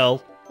it, so.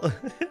 Phil.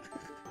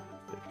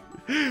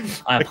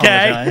 I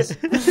apologize.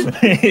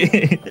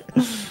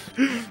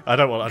 I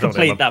don't want.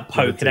 Complete that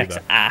Pokedex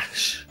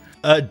Ash.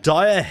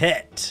 Dire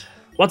Hit.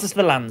 What does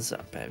the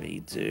Lanza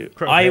Berry do?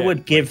 I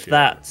would give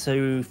that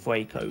to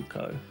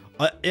Fuecoco.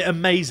 It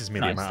amazes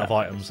me the amount of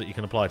items that you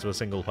can apply to a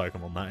single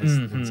Pokemon. That is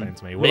insane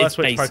to me. Will I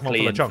switch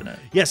Pokemon for Lechonk?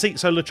 Yeah, see,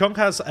 so Lechonk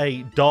has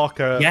a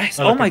darker... Yes,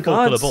 oh my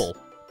god. Ball.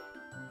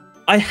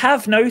 I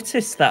have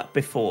noticed that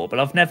before, but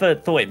I've never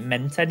thought it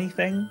meant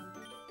anything.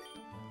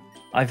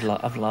 I've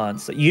learned.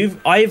 So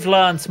I've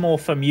learned more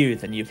from you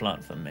than you've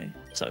learned from me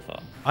so far.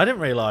 I didn't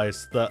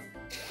realise that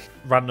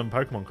random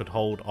Pokemon could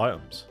hold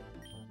items.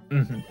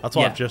 That's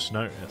what I've just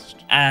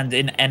noticed. And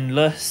in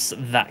Endless,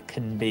 that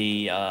can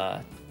be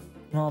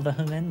rather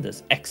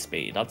horrendous. X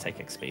speed. I'll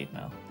take X speed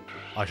now.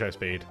 I show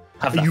speed.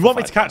 You want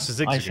me to catch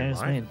the Zigzagoon,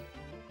 right?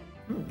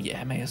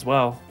 Yeah, may as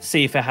well.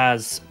 See if it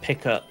has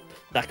pickup.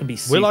 That can be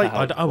super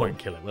helpful. I won't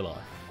kill it, will I?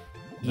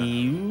 No.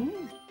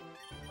 You?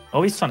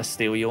 Oh, he's trying to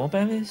steal your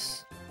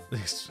berries.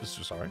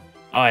 Sorry.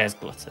 Oh, he has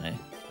gluttony.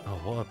 Oh,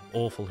 what an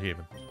awful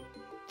human.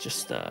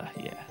 Just don't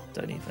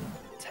even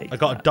take. I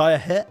got a Dire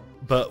Hit,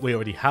 but we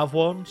already have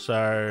one,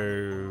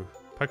 so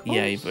Pokeballs.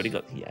 Yeah, you've already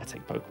got. Yeah,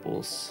 take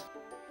Pokeballs.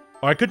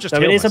 Or I could just.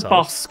 So heal it is myself. A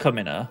boss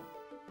coming up,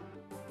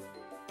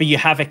 but you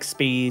have X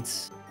speed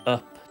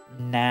up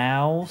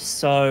now,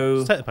 so.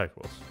 Just take the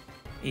Pokeballs.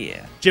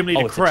 Yeah. Gym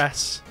Leader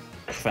Cress.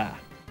 Crap.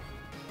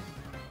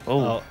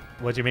 Oh,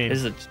 what do you mean?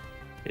 This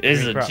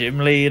is a gym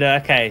leader.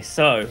 Okay,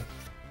 so.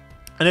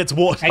 And it's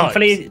water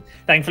Thankfully,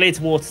 it's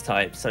water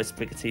type, so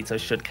Sprigatito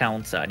should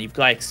counter, and you've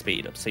got X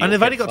speed up. So and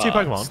they've only got 2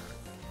 Pokemon.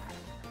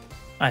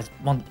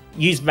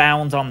 Use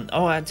round on.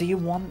 Oh, do you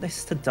want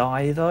this to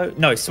die though?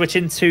 No, switch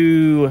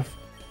into.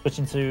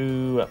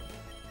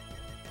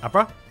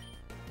 Abra.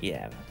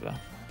 Yeah, Abra.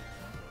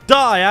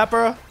 Die,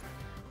 Abra.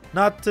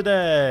 Not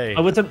today.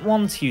 I wouldn't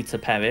want you to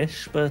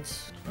perish,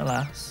 but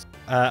alas.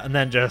 And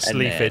then just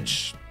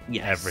leafage.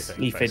 Yes, everything.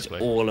 Leafage basically.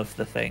 All of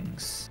the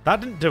things.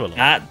 That didn't do a lot.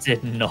 That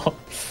did not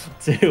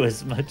do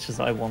as much as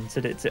I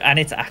wanted it to. And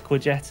it's aqua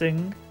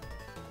jetting.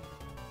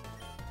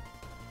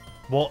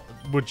 What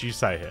would you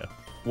say here?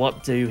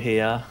 What do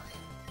here?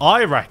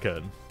 I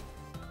reckon.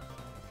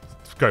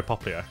 Go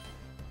Popplio.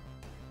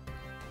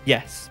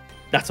 Yes,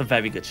 that's a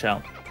very good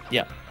shout.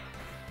 Yeah.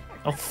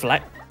 Oh,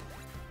 Fleck.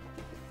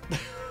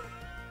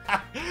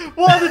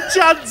 What are the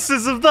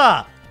chances of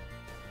that?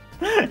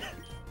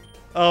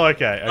 Oh,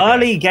 okay.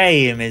 Early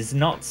game is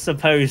not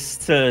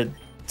supposed to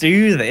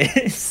do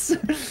this.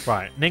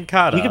 Right,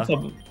 Ninkada. You could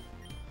probably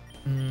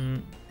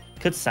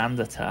could sand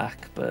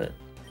attack, but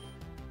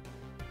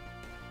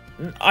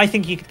I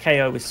think you could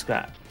KO with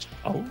Scratch.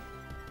 Oh.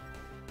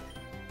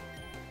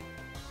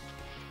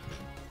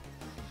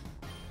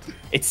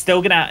 It's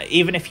still gonna,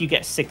 even if you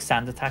get 6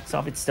 sand attacks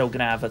off, it's still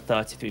gonna have a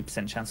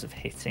 33% chance of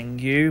hitting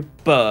you.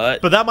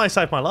 But that might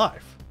save my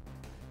life.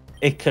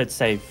 It could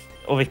save,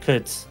 or it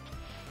could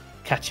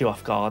catch you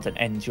off guard and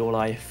end your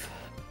life.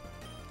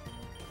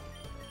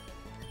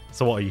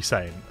 So what are you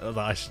saying? That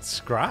I should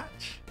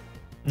scratch?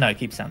 No,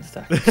 keep sand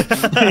attack.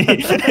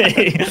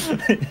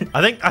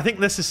 I think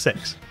this is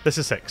 6. This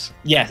is 6.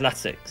 Yeah, that's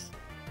 6.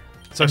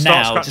 So and start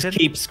now scratching? Just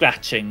keep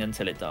scratching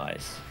until it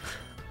dies,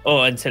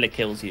 or until it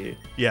kills you.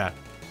 Yeah.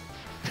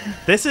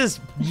 This is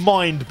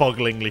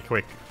mind-bogglingly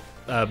quick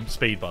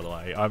speed, by the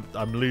way.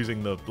 I'm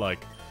losing the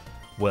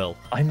will.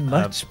 I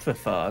much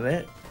prefer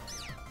it.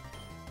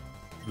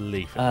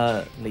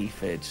 Leafage.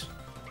 Leafage.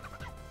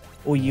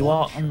 Oh, you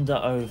are under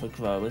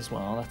overgrow as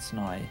well. That's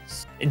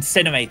nice.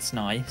 Incinerate's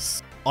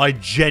nice. I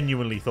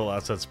genuinely thought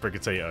that said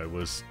Sprigatito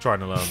was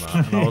trying to learn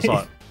that, and I was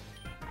like,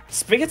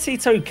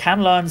 Sprigatito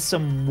can learn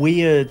some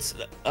weird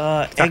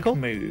egg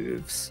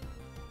moves.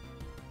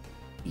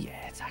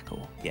 Yeah,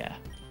 tackle. Yeah.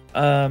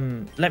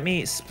 Let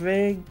me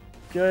Sprigatito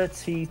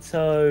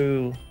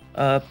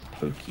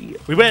Pokey.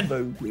 We win.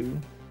 Bogu.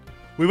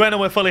 We win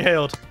and we're fully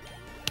healed.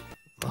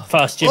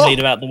 First gym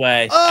leader out the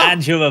way,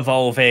 and you're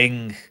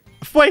evolving.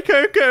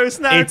 Fuecoco's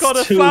now got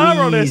a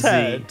flower on his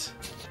head.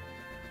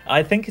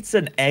 I think it's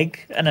an egg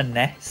and a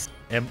nest.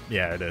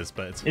 Yeah, it is,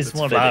 but it's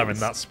what flower it is.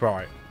 in that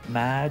sprite.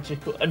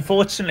 Magical.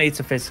 Unfortunately, it's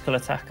a physical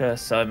attacker,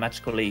 so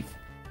magical leaf.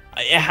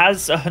 It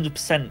has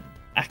 100%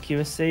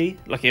 accuracy.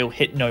 Like, it'll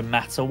hit no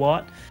matter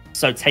what.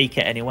 So take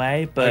it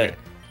anyway. But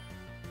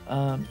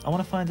I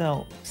want to find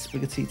out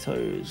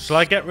Sprigatito's. Shall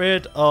I get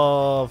rid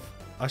of?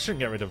 I shouldn't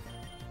get rid of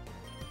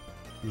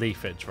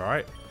leafage,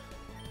 right?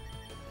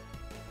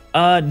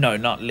 No,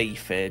 not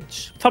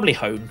leafage. Probably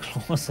hone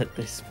claws at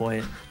this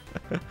point.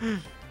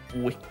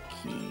 Wiki.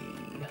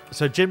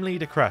 So gym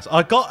leader Crest.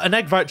 I got an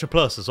egg voucher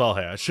plus as well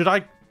here. Should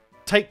I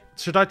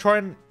try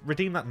and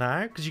redeem that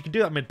now? Because you can do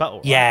that mid battle.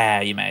 Right?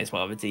 Yeah, you may as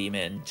well redeem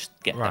it and just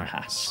get them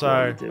hatched.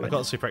 So I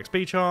got a super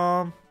XP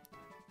charm.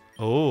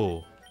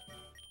 Oh,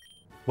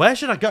 where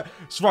should I go?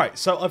 Right.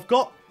 So I've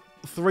got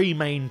 3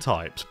 main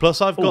types.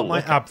 Plus I've got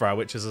my Abra,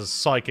 which is a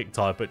psychic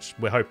type, which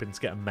we're hoping to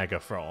get a mega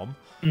from.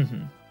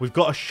 We've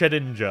got a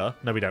Shedinja.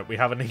 No, we don't. We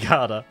have a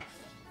Ninkada.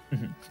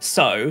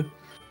 So,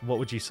 what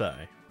would you say?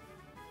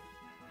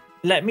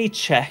 Let me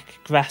check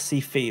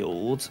Grassy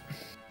Field.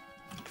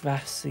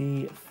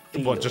 Grassy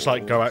Field. What, just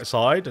like go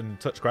outside and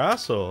touch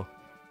grass, or?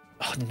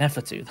 Oh,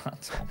 never do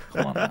that, Tom.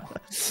 Come on now.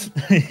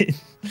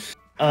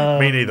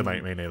 Me neither,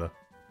 mate. Me neither.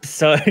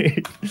 So,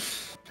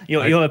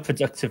 you're a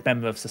productive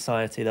member of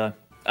society, though.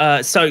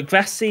 So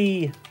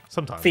Grassy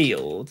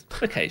Field,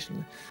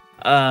 occasionally.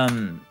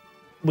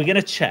 We're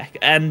gonna check,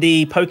 and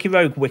the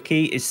PokéRogue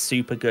wiki is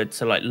super good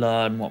to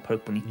learn what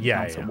Pokemon you can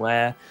counter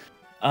where,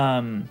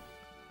 and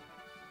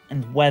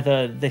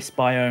whether this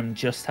biome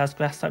just has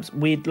grass types.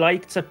 We'd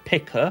like to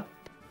pick up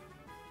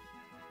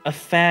a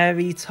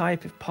fairy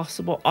type if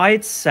possible.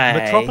 I'd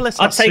say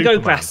I'd say go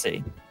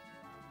grassy.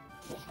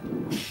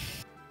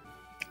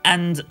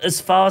 And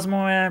as far as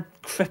more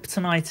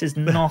Kryptonite is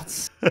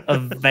not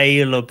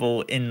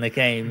available in the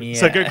game yet.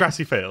 So go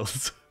Grassy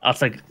Fields. I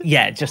was like,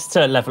 yeah, just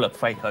to level up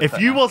Fuecoco. If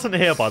you wasn't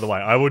here, by the way,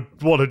 I would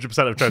 100%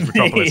 have chosen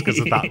Metropolis because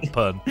of that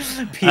pun.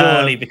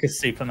 Purely because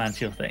Superman's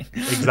your thing.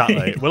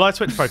 Exactly. Will I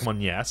switch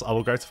Pokemon? Yes. I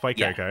will go to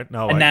Fuecoco. Yeah.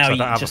 No, and now you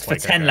just for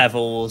 10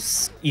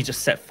 levels, you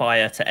just set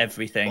fire to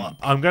everything. Well,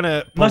 I'm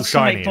gonna pull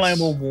shinies.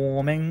 Global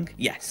warming.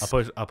 Yes.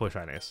 I'll pull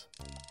shinies.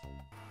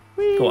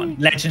 Go on,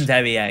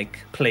 legendary egg,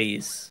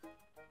 please.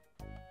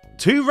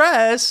 2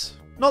 rares,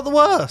 not the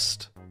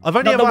worst. I've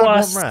only ever had 1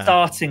 rare.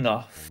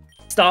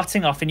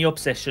 Starting off in your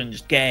position,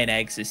 just getting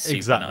eggs is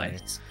super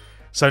nice.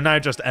 So now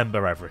just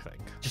Ember everything.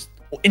 Just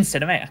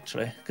Incinerate,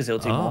 actually, because it'll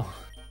do more.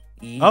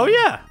 Oh,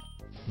 yeah.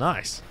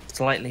 Nice.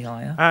 Slightly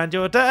higher. And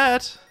you're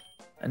dead.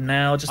 And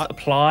now just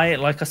apply,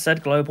 like I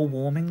said, global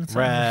warming.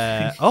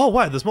 Rare. Oh,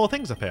 wow, there's more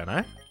things up here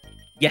now.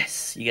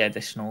 Yes, you get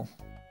additional.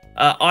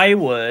 I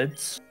would...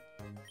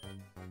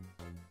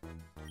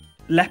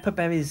 Leopard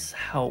Berry's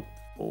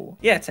helpful.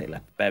 Yeah, take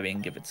Leopard Berry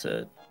and give it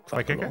to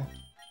Crocodile.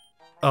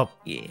 Oh.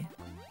 Yeah.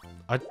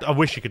 I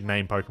wish you could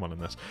name Pokemon in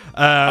this.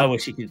 I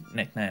wish you could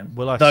nickname.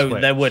 Will I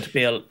switch? There would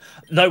be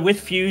though with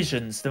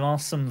fusions, there are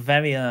some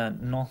very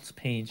not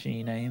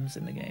PG names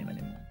in the game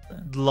anymore. So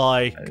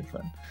like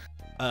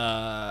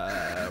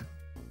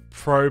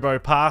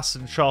Probopass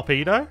and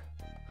Sharpedo.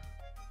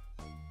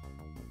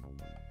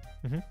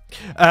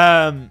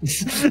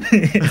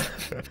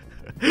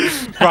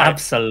 Right.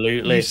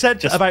 Absolutely. You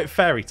said about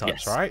fairy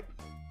types, right?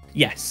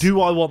 Yes.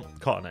 Do I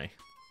want Cottony?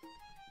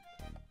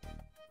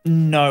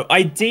 No,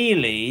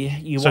 ideally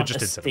you want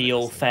a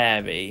steel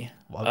fairy,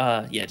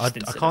 Yeah, I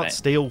can't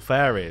steal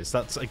fairies.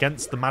 That's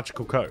against the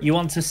magical code. You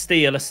want to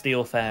steal a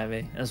steel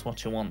fairy, is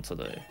what you want to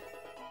do.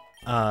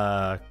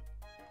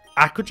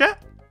 Aquajet?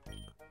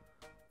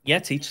 Yeah,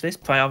 teach this.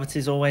 Priority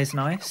is always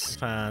nice.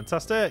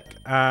 Fantastic.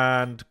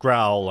 And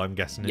Growl, I'm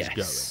guessing, is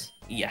going.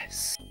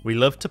 Yes. We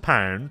love to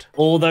pound.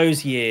 All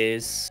those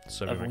years.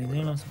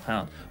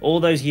 All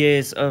those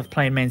years of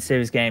playing main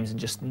series games and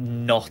just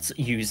not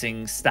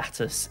using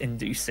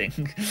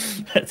status-inducing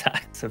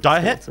attacks.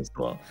 Die hit as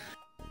well.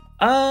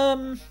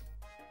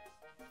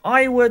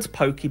 I would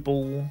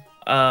Pokeball.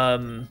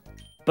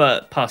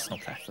 But personal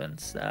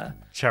preference there.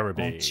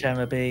 Cherubi.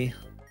 Cherubi.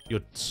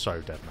 You're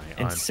so dead, mate.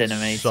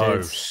 Incinerated.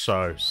 I'm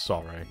so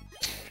sorry.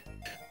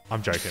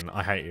 I'm joking.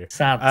 I hate you.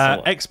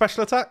 Sad. X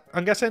special attack,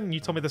 I'm guessing?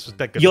 You told me this was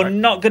dead good. You're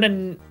not going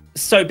to...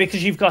 So,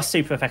 because you've got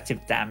super effective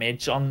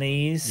damage on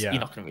these, you're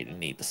not going to really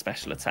need the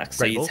special attack.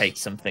 So you take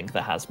something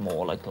that has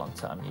more like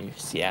long-term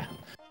use. Yeah.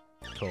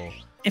 Cool.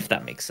 If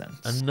that makes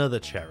sense. Another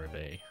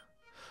Cherubi.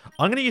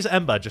 I'm going to use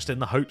Ember just in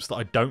the hopes that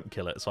I don't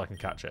kill it so I can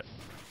catch it.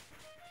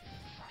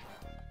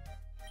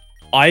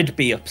 I'd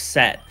be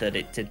upset that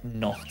it did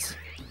not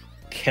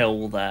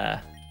kill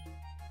there.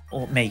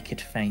 Or make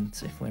it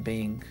faint, if we're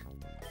being...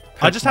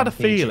 I just had a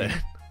feeling.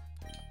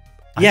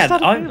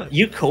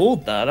 You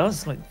called that. That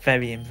was like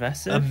very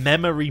impressive. A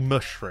memory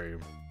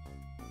mushroom.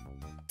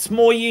 It's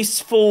more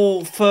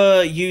useful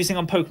for using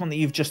on Pokemon that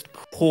you've just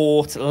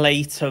caught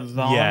later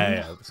on.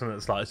 Yeah. Something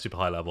that's like super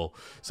high level,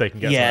 so you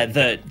can get. Yeah,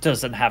 that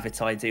doesn't have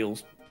its ideal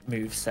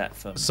move set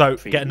from. So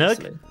previously. Get a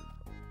Nurg.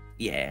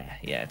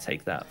 Yeah.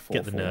 Take that.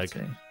 Get the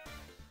Nurg.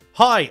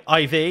 Hi,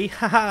 Ivy.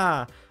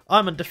 Haha.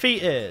 I'm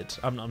undefeated.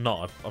 I'm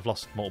not. I've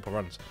lost multiple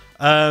runs.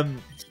 I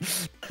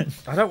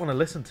don't want to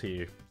listen to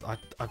you. I'm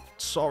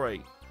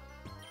sorry.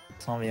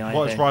 Sorry,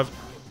 what is rival?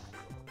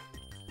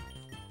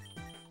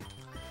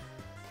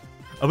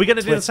 Are we going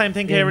to do the same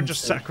thing here and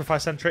just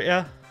sacrifice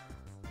Sentret?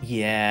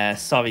 Yeah.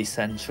 Sorry,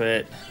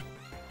 Sentret.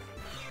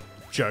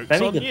 Jokes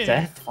Very on good you.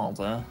 death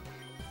folder.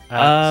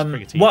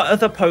 What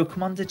other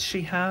Pokemon did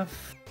she have?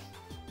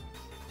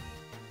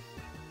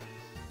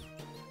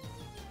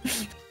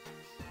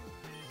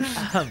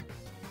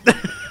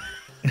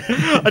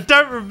 I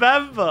don't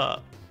remember.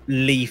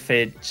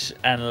 Leafage,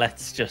 and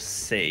let's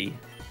just see.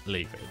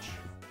 Leafage.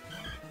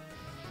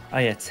 Oh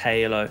yeah,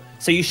 Tailo.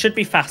 So you should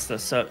be faster.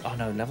 So, oh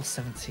no, level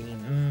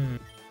 17.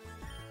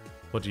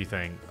 What do you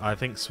think? I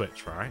think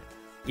switch, right?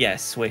 Yeah,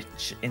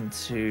 switch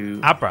into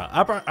Abra.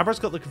 Abra's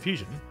got the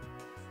confusion.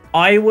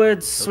 I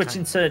would switch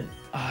into.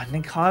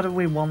 Ninkada,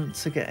 we want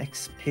to get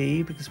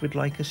XP because we'd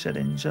like a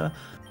Shedinja.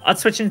 I'd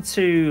switch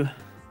into.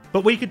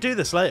 But we could do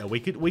this later.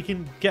 We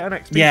can get an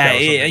XP. Yeah,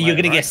 you're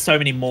going to get so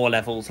many more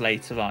levels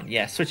later on.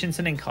 Yeah, switch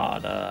into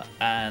Ninkada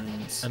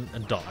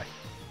and die.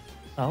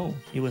 Oh,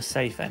 you were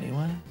safe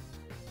anyway.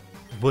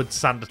 Would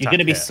Sand attack? You're going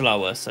to be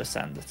slower, so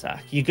Sand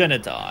attack. You're going to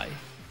die.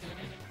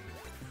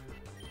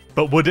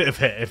 But would it have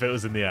hit if it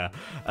was in the air?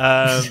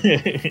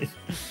 And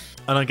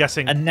I'm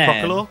guessing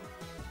Crocodile?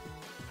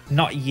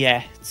 Not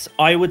yet.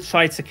 I would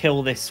try to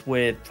kill this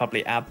with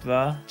probably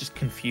Abra. Just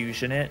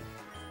confusion it.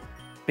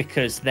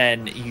 Because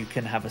then you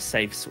can have a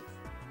safe...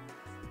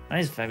 That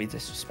is very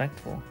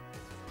disrespectful.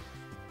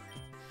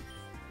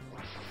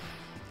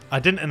 I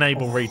didn't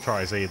enable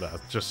retries either,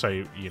 just so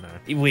you know.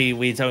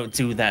 We don't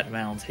do that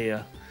around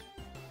here.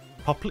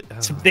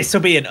 This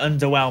will be an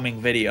underwhelming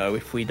video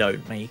if we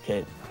don't make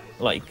it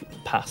like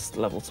past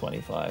level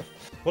 25.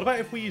 What about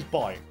if we use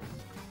Bite?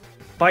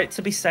 Bite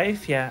to be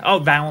safe, yeah.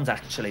 Oh, Round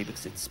actually,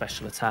 because it's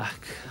special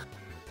attack.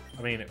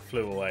 I mean, it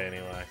flew away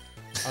anyway.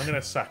 I'm going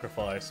to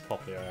sacrifice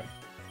Popplio.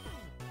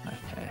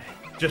 Okay.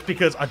 Just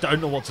because I don't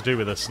know what to do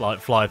with this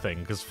like fly thing.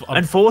 Because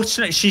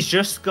unfortunately, she's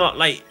just got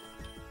like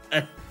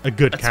a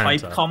good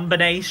type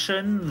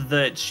combination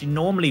that she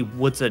normally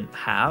wouldn't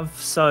have.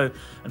 So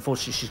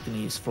unfortunately, she's going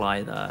to use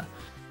fly there.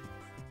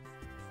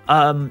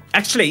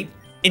 Actually,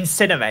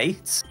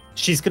 Incinerate.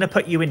 She's going to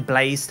put you in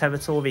Blaze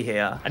territory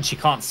here, and she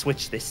can't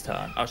switch this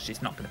turn. Oh,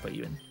 she's not going to put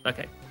you in.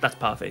 Okay, that's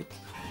perfect.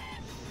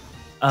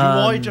 Do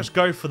I just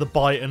go for the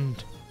Bite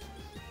and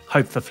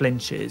hope for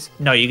flinches?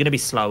 No, you're going to be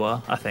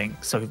slower, I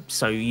think.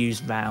 So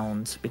use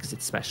Round because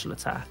it's special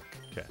attack.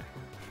 Okay.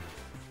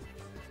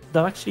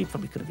 Though actually, you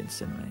probably could have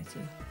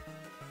incinerated.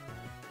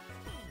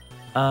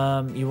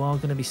 You are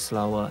going to be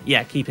slower.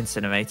 Yeah, keep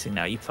incinerating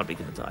now. You're probably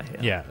going to die here.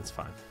 Yeah, that's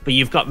fine. But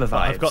you've got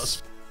revives. I've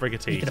got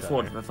Sprigatito. You can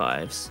afford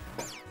revives.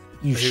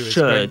 You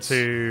should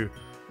to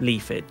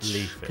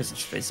Leafage because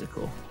it's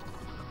physical.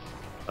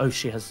 Oh,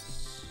 she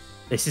has.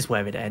 This is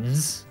where it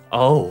ends.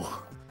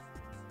 Oh.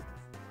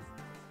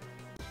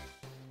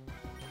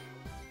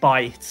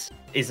 Bite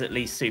is at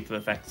least super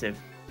effective.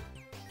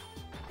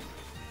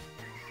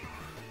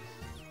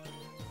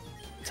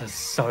 It does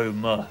so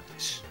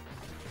much.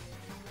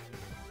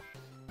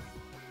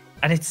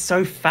 And it's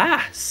so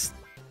fast.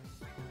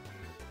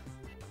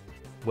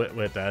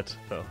 We're dead,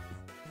 Phil.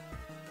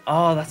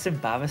 Oh, that's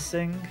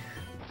embarrassing.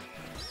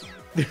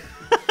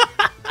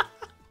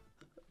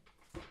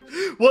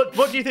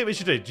 What do you think we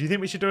should do? Do you think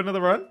we should do another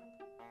run?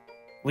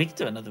 We could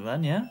do another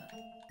run, yeah.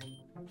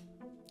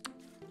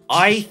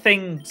 I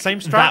think same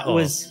strat that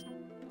was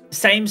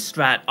same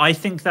strat. I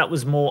think that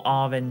was more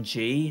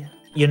RNG.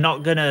 You're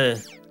not gonna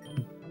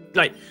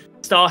like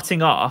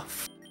starting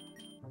off.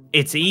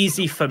 It's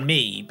easy for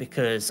me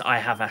because I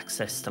have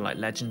access to like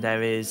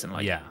legendaries and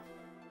like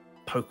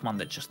Pokemon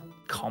that just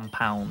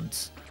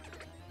compound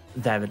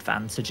their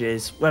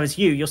advantages. Whereas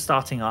you're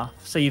starting off,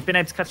 so you've been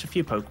able to catch a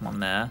few Pokemon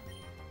there.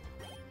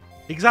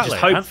 Exactly.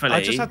 Just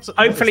hopefully,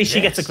 hopefully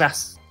she gets a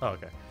grass. Oh,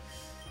 okay.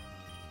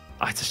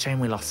 Oh, it's a shame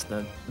we lost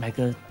the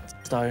Mega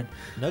Stone,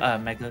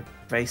 Mega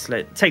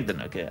Bracelet. Take the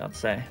Nugget, I'd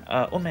say,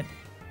 or maybe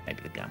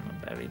the Gammon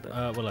Berry.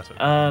 But well, that's it.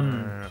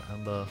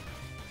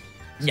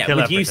 yeah,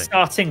 with you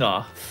starting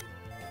off,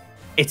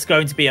 it's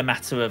going to be a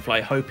matter of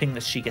like hoping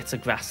that she gets a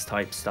grass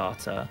type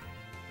starter.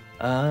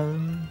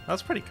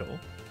 That's pretty cool.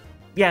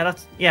 Yeah,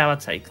 I'll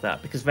take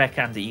that because Rare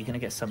Candy, you're gonna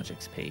get so much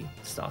XP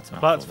starting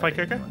off. But Fake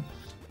okay?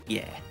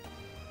 Yeah.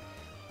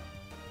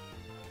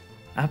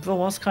 Abra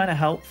was kind of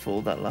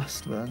helpful that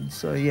last run,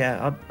 so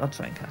yeah, I'll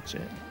try and catch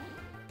it.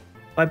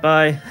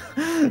 Bye.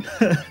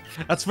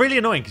 That's really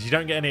annoying because you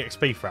don't get any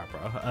XP for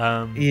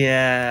Abra.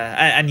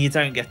 Yeah, and you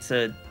don't get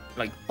to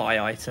like buy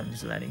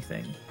items or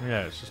anything.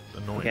 Yeah, it's just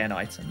annoying. Get an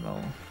item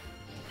roll.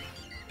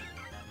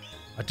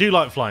 I do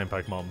like flying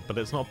Pokemon, but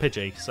it's not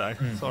Pidgey, so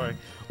sorry.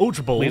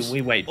 Ultra Balls.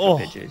 We wait for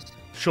Pidgeys.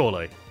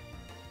 Surely.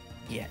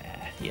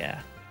 Yeah.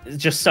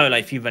 Just so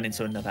like if you run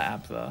into another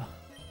Abra,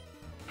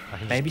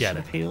 maybe should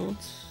have healed.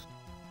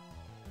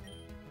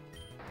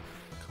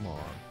 Come on.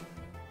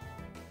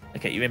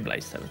 Okay, you're in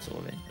Blaze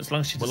territory. As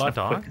long as she doesn't have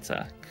a quick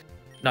attack.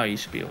 No, you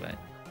should be alright.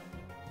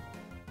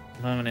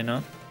 Normally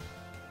not.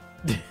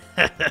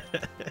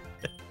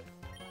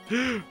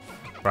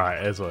 Right,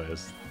 here's what it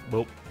is.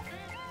 Well,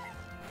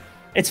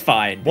 it's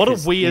fine. What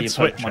a weird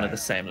switch. Pokemon at the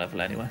same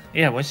level anyway.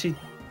 Yeah, was she?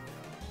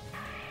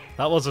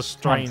 That was a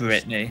strange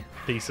Brittany.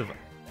 piece of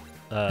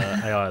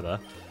AI there.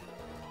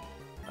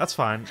 That's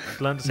fine.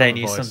 They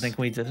knew something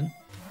we didn't.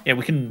 Yeah,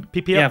 we can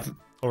PP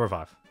or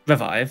revive.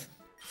 Revive.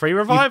 Free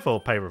revive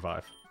or pay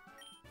revive?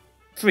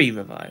 Free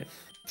revive.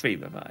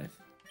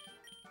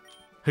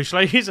 Who shall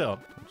I use it on?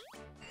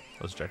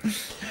 I was joking.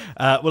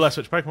 Will I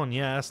switch Pokemon?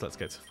 Yes. Let's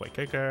get to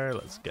Fuecoco.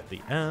 Let's get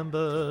the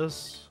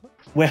Ambers.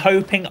 We're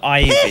hoping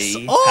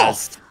Ivy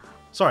has...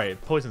 Sorry,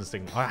 Poison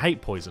Sting. I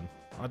hate Poison.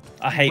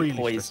 I hate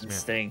Poison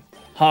Sting.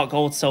 Heart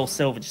Gold, Soul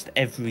Silver, just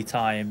every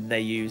time they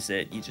use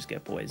it, you just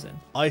get poison.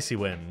 Icy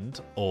Wind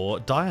or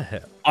Dire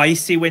Hit?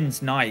 Icy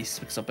Wind's nice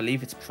because I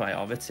believe it's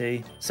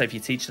priority. So if you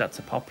teach that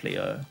to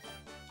Poplio...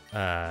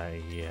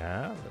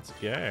 yeah, let's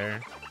go.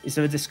 Is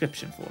there a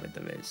description for it?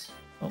 There is.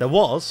 Oh. There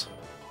was.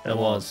 There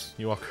was.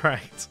 You are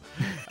correct.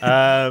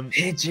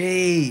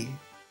 Pidgey!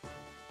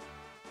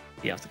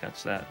 You have to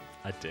catch that.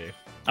 I do.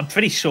 I'm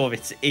pretty sure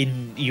it's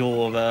in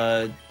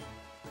your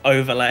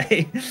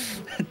overlay.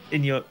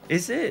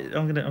 Is it?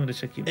 I'm gonna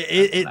check you.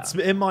 It's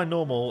in my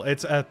normal.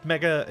 It's a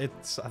mega.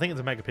 I think it's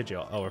a mega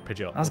Pidgeot or a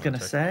Pidgeot. I was gonna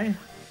say.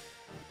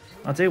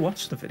 I do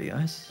watch the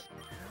videos.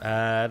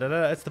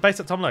 It's the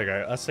basic Tom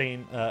logo. I've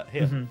seen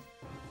here.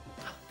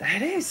 There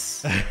it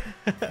is.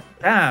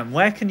 Damn,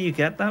 where can you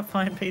get that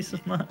fine piece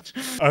of merch?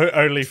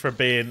 Only for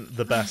being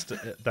the best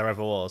there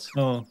ever was.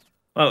 Oh,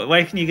 well,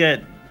 where can you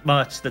get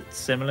merch that's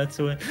similar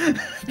to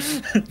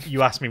it?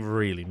 You asked me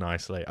really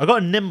nicely. I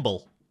got a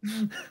Nimble.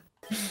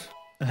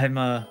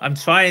 I'm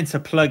trying to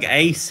plug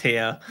Ace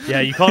here.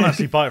 Yeah, you can't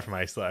actually buy it from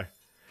Ace though.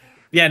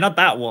 Yeah, not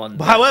that one.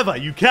 However,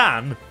 you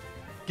can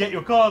get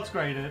your cards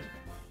graded.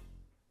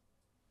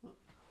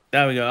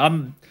 There we go.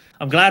 I'm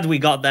glad we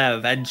got there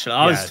eventually.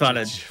 I was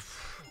trying to.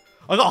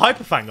 I got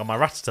Hyper Fang on my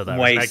Rattata there.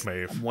 Egg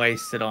move. I'm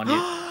wasted on you.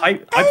 I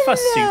prefer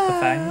Super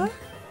Fang.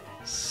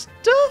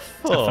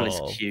 Stuffle.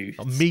 Is cute.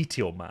 Oh,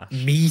 Meteor Mash.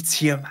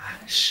 Meteor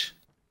Mash.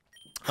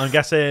 I'm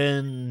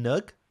guessing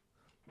Nug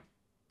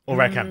or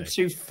Rare Candy.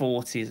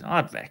 240s.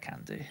 I'd Rare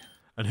Candy.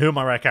 And who am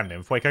I Rare Candy?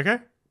 Fuecoco?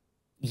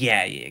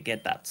 Yeah.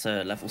 Get that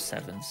to level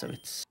 7, so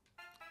it's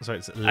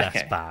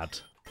less bad.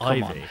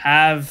 Come Ivy.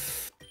 On.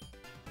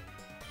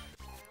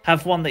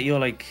 Have one that you're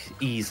like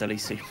easily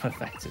super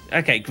effective.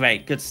 Okay,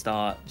 great, good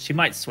start. She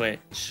might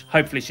switch.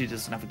 Hopefully she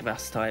doesn't have a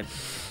grass type.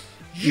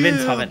 You're in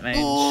Torrent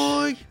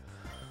Mage.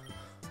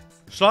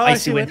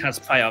 Icy Wind has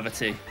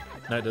priority.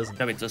 No, it doesn't.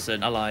 No, it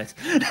doesn't. I lied.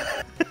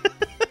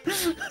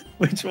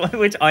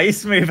 Which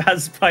ice move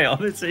has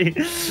priority?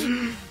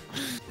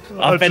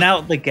 I've been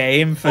out the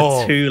game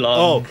for too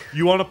long. Oh,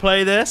 you want to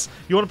play this?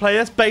 You want to play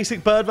this?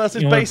 Basic Bird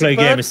versus Basic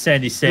Bird? Game of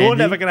Sandy. You're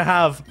never going to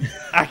have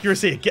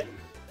accuracy again.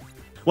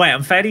 Wait,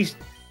 I'm fairly...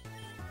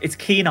 It's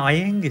keen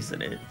eyeing,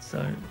 isn't it?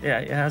 So,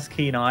 yeah, it has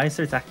keen eye,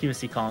 so its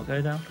accuracy can't go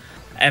down.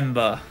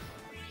 Ember.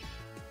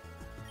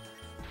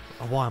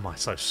 Oh, why am I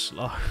so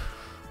slow?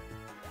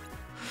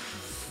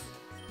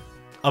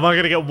 Am I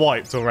going to get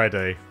wiped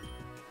already?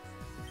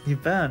 You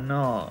better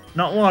not.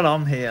 Not while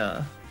I'm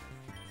here.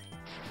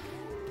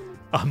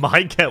 I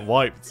might get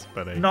wiped,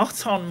 buddy.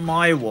 Not on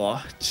my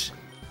watch.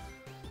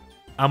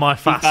 Am I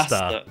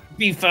faster?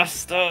 Be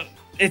faster.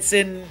 It's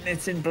in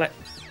black.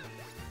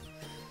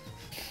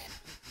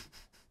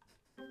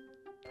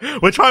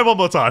 We'll try one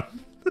more time.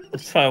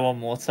 Let's try one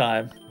more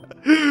time.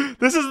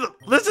 This is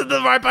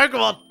the right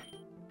Pokemon.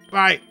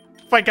 Right.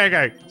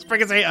 PokéRogue.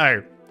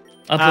 Sprigatito.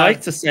 I'd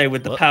like to say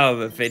with the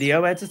power of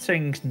video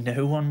editing,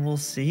 no one will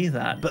see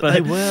that. But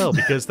they will,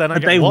 because then I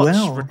get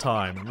watch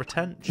time and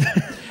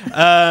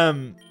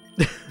retention.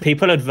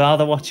 People would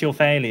rather watch your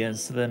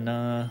failures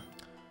than...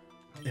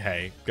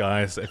 Hey,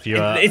 guys, if you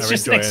it's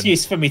just an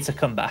excuse for me to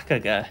come back, I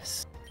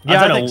guess.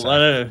 Yeah, I don't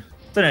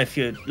know if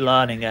you're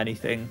learning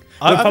anything.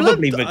 We're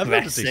probably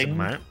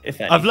regressing.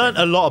 I've learned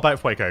a lot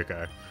about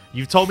PokéRogue.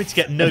 You've told me to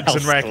get nugs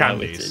and rare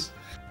candies.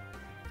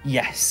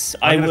 Yes,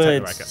 I would. Take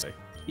the rare candy.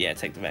 Yeah,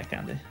 take the rare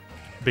candy.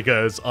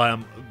 Because I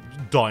am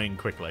dying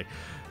quickly.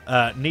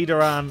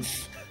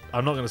 Nidoran,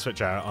 I'm not going to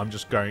switch out. I'm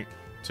just going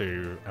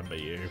to Ember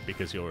you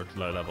because you're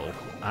low level.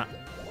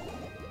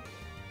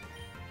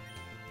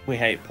 We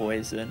hate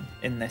poison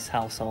in this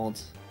household.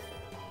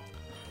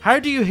 How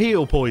do you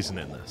heal poison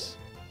in this?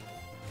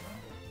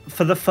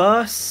 For the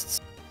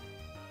first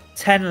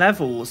 10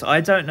 levels,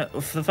 I don't know.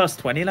 For the first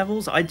 20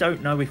 levels, I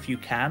don't know if you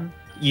can.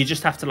 You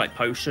just have to like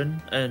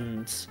potion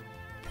and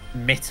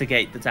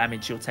mitigate the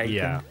damage you're taking.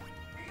 Yeah.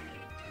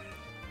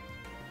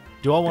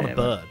 Do I want a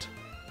bird?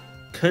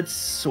 Could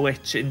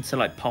switch into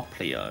like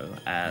Poplio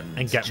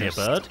and get me a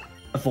bird.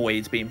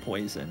 Avoid being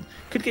poisoned.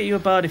 Could get you a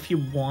bird if you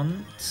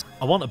want.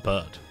 I want a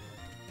bird.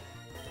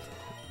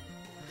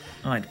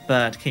 Alright,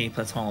 bird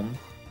keeper Tom.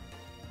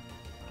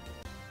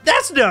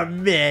 That's not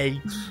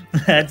me.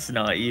 That's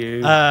not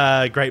you.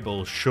 Great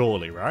Ball,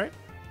 surely, right?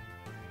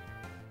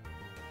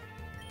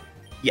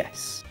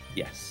 Yes.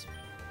 Yes.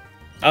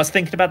 I was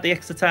thinking about the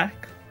X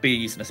attack, but you're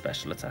using a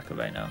special attacker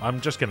right now.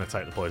 I'm just going to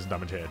take the poison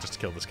damage here just to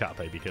kill this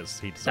Caterpie because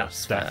he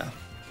deserves death. Fair.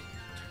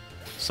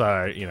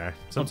 So, you know,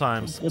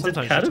 sometimes... What did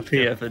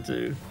Caterpie ever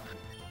do?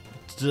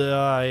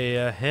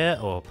 Die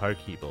hit or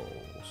Pokeballs?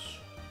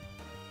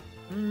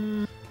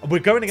 We're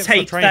going against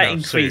take the trainer that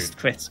increased soon.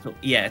 Critical.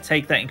 Yeah,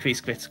 take that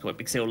increased critical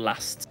because it'll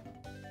last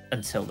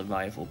until the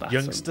rival battle.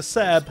 Youngster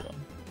Seb.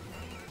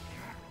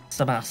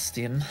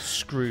 Sebastian.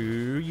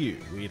 Screw you,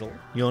 Weedle.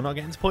 You're not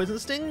getting to Poison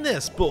Sting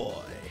this boy.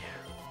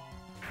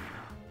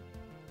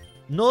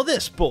 Nor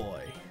this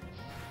boy.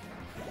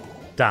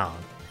 Down.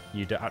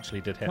 You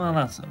actually did hit me.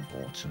 That's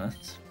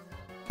unfortunate.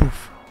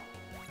 Poof.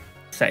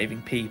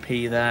 Saving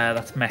PP there.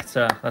 That's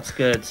meta. That's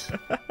good.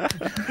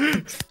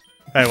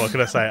 Hey, what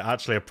can I say?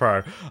 Actually a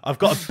pro. I've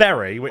got a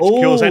berry, which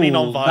cures any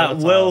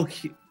non-violent. That will...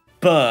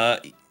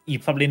 But you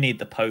probably need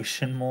the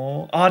potion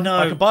more. Oh, no.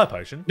 I can buy a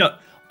potion. No,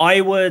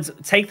 I would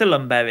take the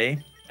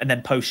Lumberry and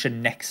then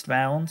potion next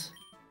round.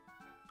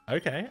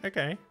 Okay,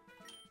 okay.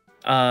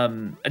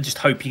 And just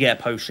hope you get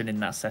a potion in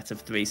that set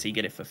of 3 so you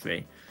get it for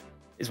free,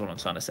 is what I'm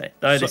trying to say.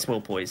 Though this will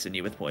poison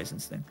you with Poison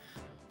Sting.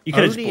 You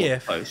could have just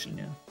bought a potion,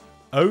 yeah.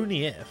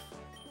 Only if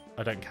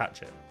I don't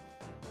catch it.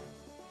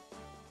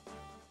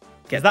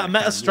 Is that a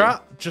meta strat?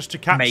 Just to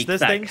catch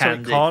this thing so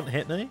it can't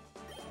hit me?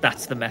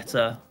 That's the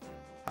meta.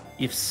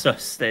 You've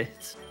sussed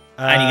it.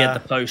 And you get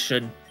the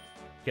potion.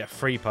 Get a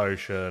free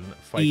potion.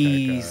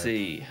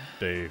 Easy.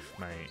 Doof,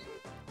 mate.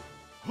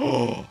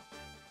 Oh,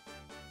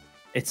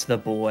 it's the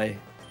boy.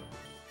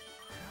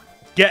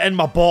 Get in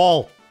my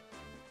ball.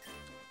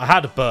 I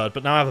had a bird,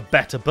 but now I have a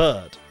better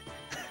bird.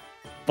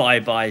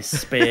 Bye-bye,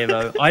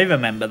 Spearow. I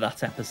remember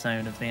that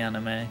episode of the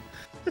anime.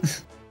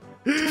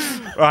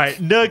 Right,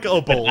 Nugget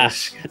or balls?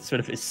 Ash gets rid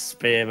of his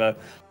Spearow.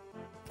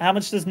 How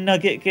much does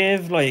Nugget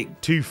give?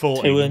 Like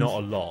 240,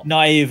 not a lot.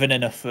 Not even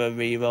enough for a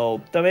reroll.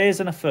 There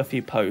is enough for a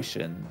few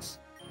potions.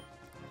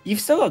 You've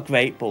still got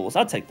Great Balls.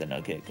 I'll take the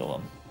Nugget. Go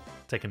on.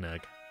 Take a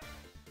Nug.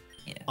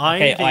 Yeah.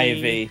 Okay,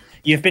 Ivy.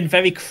 You've been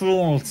very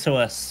cruel to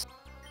us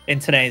in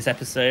today's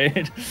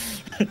episode.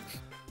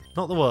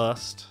 Not the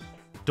worst.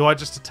 Do I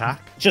just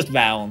attack? Just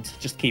round.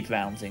 Just keep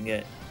rounding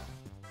it.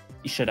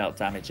 You should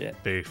out-damage it.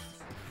 Boof.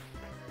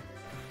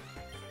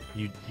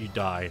 You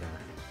die now.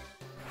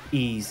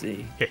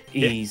 Easy.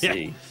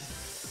 Easy.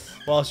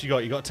 What else you got?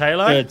 You got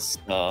Taylor? Good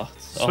start.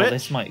 Switch? Oh,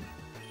 this might...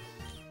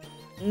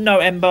 No,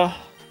 Ember.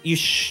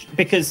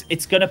 Because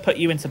it's going to put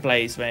you into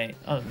Blaze, right?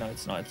 Oh, no,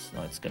 it's not.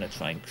 It's going to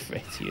try and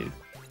crit you.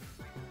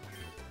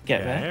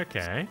 Get wrecked.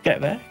 Okay.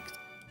 Get wrecked.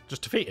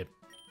 Just defeated.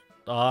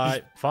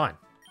 Fine.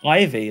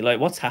 Ivy, like,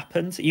 what's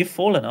happened? You've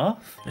fallen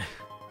off.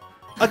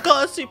 I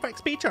got a super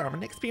XP charm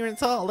and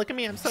experience all. Look at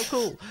me, I'm so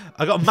cool.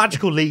 I got a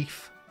magical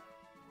leaf.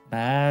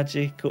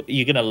 Magical.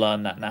 You're going to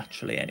learn that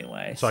naturally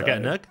anyway. So I get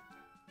a Nug?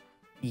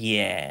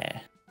 Yeah.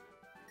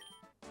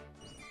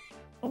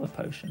 Oh, a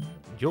potion.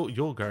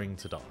 You're going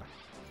to die.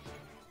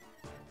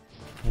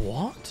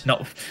 What?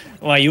 No.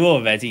 Well, you're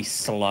already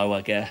slow,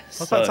 I guess.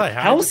 I was about to say,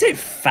 how is it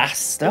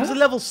faster? It was a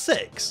level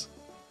 6.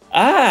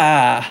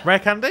 Ah. Rare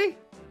candy?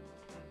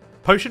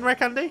 Potion rare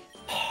candy?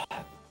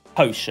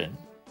 Potion.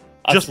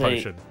 Just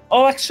potion.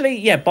 Oh, actually,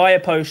 yeah, buy a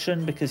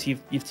potion because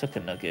you've took a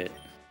Nugget.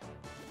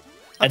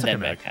 And then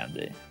rare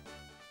candy.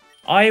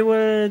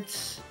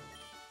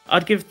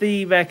 I'd give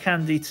the rare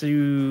candy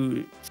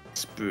to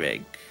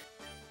Spriggy.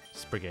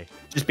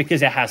 Just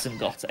because it hasn't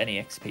got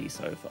any XP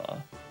so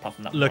far. Apart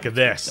from that. Look at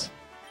this.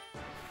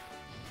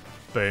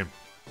 Boom.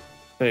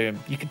 Boom.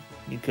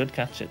 You could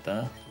catch it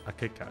there. I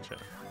could catch it.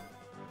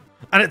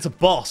 And it's a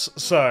boss,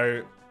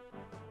 so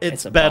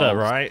it's better,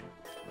 right?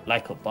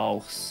 Like a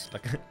boss.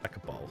 Like a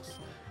boss.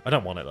 I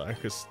don't want it though,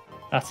 because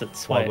that's a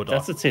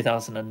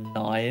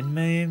 2009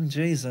 meme.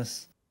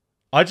 Jesus.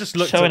 I just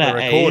looked at the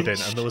recording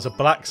and there was a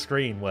black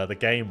screen where the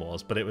game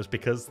was, but it was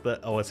because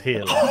I was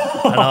healing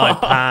and I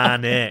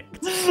panicked.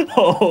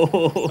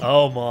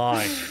 Oh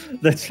my!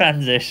 The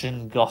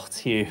transition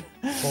got you.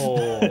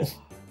 Oh.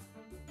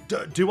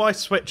 Do I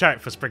switch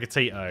out for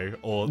Sprigatito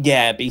or?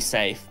 Yeah, be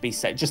safe. Be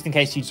safe, just in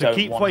case you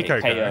don't want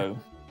to KO.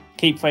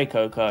 Keep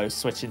Fuecoco,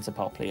 switch into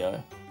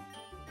Poplio.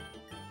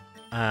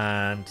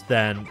 And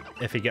then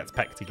if he gets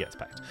pecked, he gets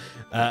pecked.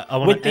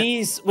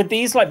 With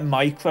these like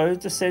micro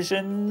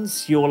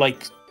decisions, you're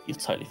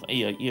totally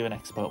fine. You're an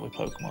expert with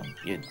Pokemon.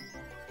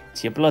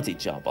 It's your bloody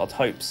job. I'd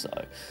hope so.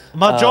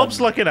 My job's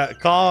looking at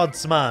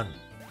cards, man.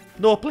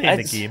 Not playing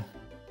the game.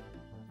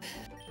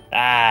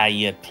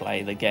 You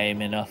play the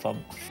game enough.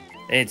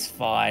 It's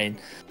fine.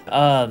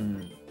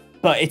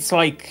 But it's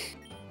like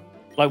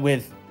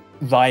with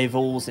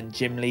rivals and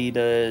gym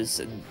leaders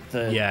and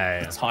the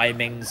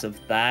timings of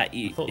that.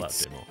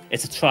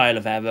 It's a trial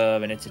of error,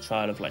 and it's a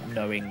trial of like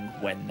knowing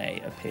when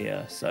they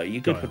appear. So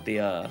you're good with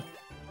the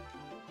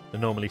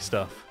normally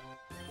stuff.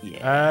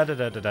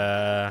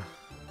 Yeah.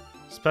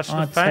 Special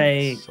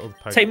defense.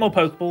 Take more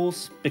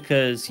Pokeballs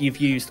because you've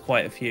used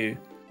quite a few.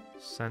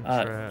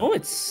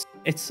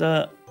 It's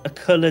a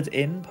coloured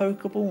in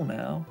Pokeball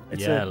now.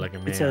 It's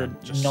a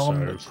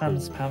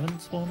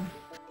non-transparent one.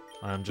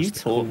 You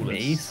taught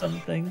me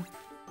something.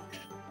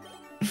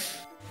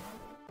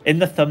 In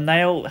the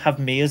thumbnail, have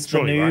me as the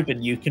noob,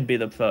 and you can be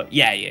the pro.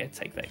 Yeah,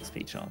 take the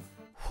XP charm.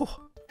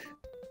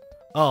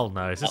 Oh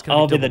no, is this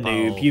I'll be the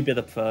noob, you be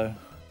the pro.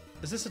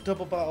 Is this a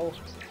double battle?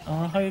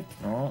 I hope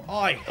not.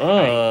 I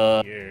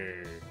hate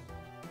you.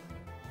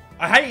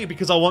 I hate you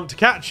because I want to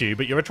catch you,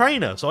 but you're a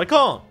trainer, so I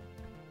can't.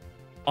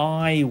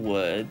 I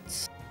would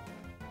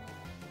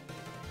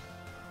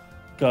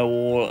go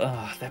all...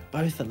 they're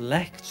both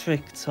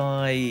electric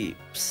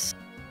types.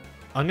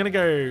 I'm going to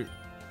go...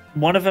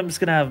 One of them's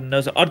going to have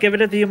Nuzzle. I'd get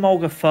rid of the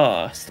Emolga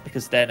first,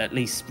 because then at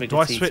least Sprigatito do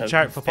I switch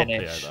out for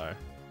Poplio, though?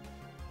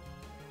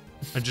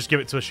 And just give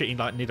it to a shitty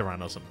like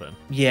Nidoran or something?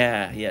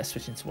 Yeah,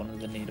 switch into one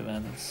of the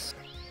Nidorans.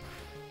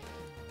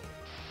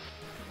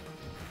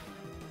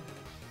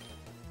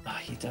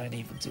 You don't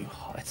even do...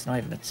 It's not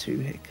even a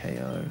 2-hit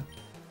KO.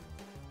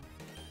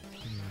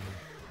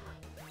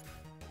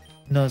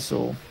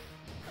 Nuzzle.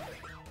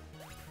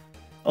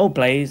 Oh,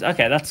 Blaze.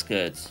 Okay, that's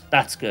good.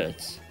 That's good.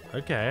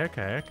 Okay.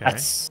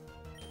 That's...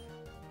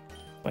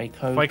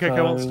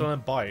 Fuecoco wants to learn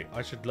Bite.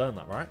 I should learn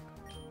that, right?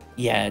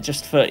 Yeah,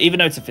 just for... Even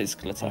though it's a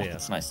physical attack,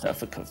 it's nice to have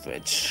for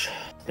coverage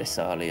this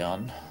early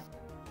on.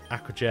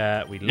 Aqua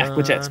Jet, we learn.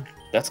 Aqua Jet's...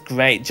 That's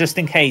great. Just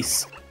in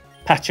case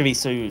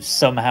Pachirisu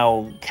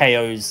somehow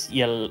KOs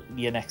your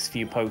next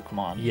few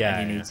Pokemon.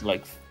 And you need to,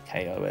 like,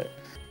 KO it.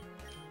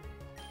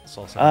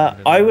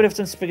 I would have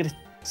done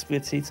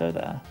Sprigatito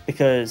there,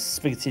 because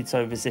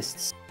Sprigatito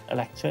resists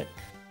electric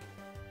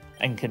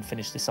and can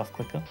finish this off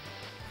quicker.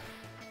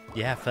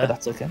 Yeah, fair. But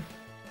that's okay.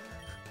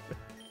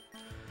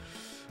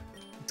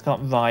 It's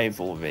got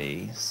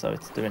rivalry, so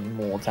it's doing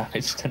more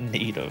damage than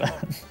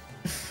Nidoran.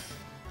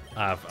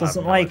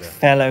 Doesn't like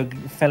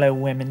fellow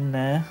women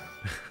there.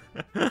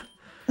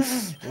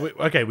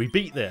 Okay, we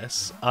beat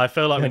this. I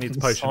feel like we need to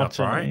potion up,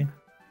 right?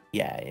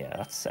 Yeah,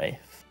 that's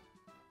safe.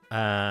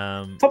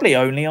 Probably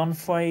only on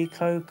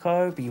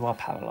Fuecoco, but you are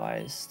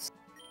paralyzed.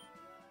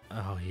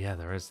 Oh yeah,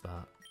 there is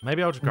that.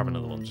 Maybe I'll just grab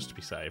another one just to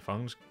be safe.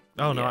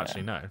 Oh no,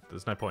 actually no.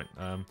 There's no point.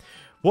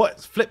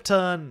 What Flip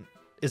Turn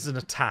is an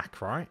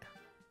attack, right?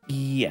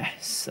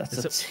 Yes,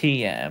 that's a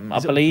TM. I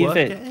believe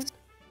it's.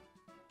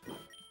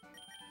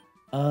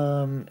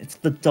 It's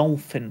the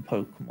Dolphin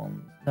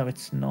Pokemon. No,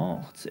 it's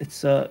not.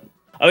 It's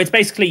it's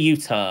basically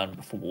U-turn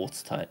for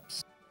water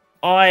types.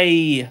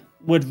 I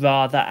would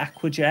rather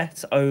Aqua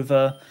Jet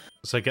over.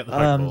 So get the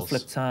Pokeballs.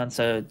 Flip Turn.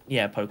 So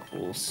yeah,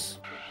 Pokeballs.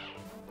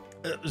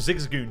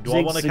 Zigzagoon. Do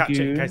I want to catch it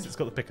in case it's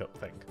got the pickup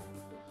thing?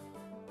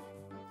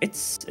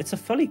 It's a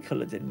fully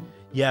coloured in.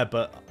 Yeah,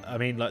 but I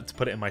mean, like to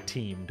put it in my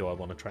team, do I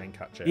want to try and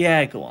catch it?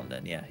 Yeah, go on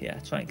then. Yeah,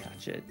 try and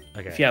catch it.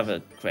 Okay. If you have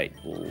a Great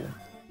Ball,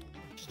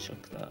 just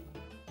chuck that.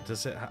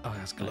 Does it? Oh,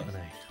 that's Gluttony.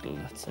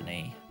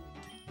 Gluttony.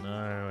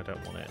 No, I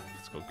don't want it.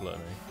 It's got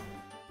Gluttony.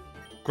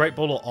 Great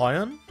Ball or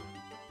Iron?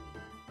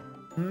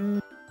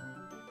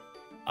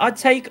 I'd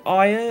take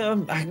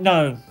Iron.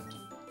 No,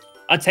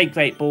 I'd take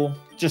Great Ball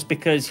just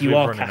because you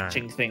are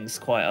catching things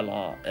quite a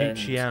lot.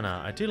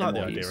 Mightyena. I do like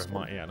the idea of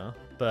Mightyena,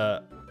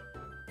 but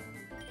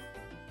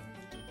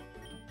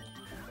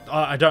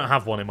I don't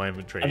have one in my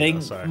inventory. I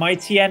think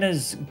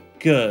Mightyena's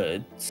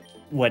good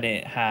when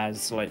it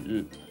has like.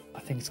 I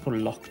think it's called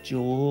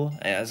Lockjaw.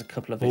 It has a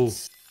couple of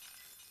its...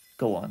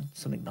 Go on,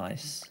 something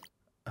nice.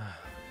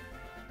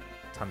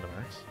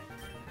 Tandemax.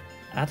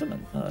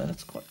 Adamant. Oh,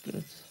 that's quite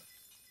good.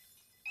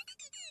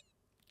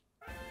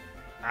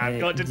 I've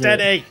got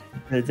Dedenne.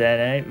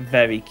 Dedenne,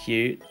 very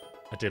cute.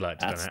 I do like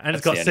Dedenne. And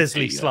it's got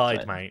Sizzly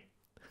Slide, mate.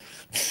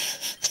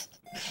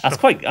 That's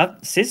quite...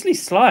 Sizzly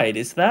Slide,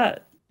 is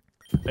that...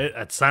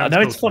 It sounds. I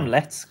know it's fun.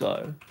 Let's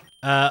go.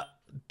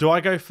 Do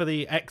I go for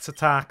the X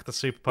attack, the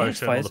super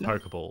potion, or the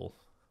Pokeball?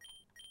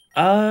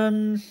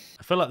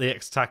 I feel like the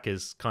X attack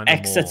is kind of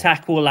X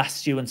attack will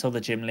last you until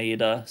the gym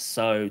leader,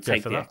 so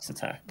take the X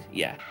attack.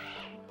 Yeah,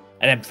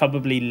 and then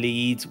probably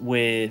lead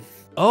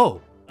with.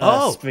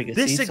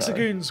 This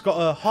Zigzagoon's got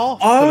a half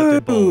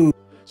bulletin ball.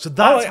 So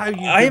that's how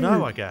you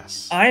know, I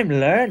guess. I'm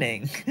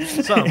learning.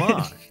 So am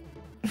I.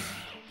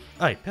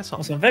 Hey, piss off.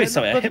 Also, I'm very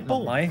sorry. I hit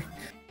my mic.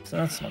 So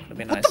that's not going to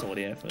be nice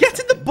audio. Get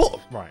in the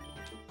ball! Right.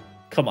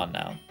 Come on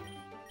now.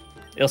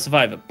 It'll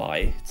survive a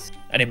bite.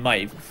 And it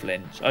might even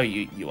flinch. Oh,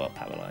 you are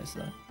paralyzed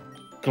though.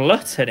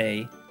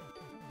 Gluttony.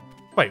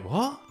 Wait,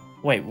 what?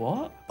 Wait,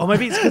 what? Oh,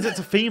 maybe it's because it's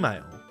a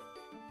female.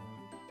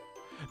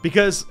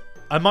 Because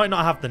I might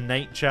not have the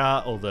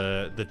nature or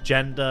the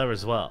gender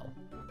as well.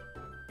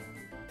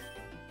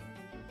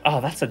 Oh,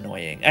 that's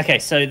annoying. Okay,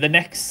 so the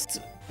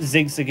next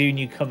Zigzagoon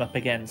you come up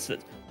against,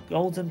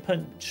 Golden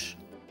Punch.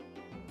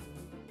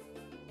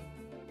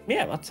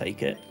 Yeah, I'll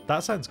take it.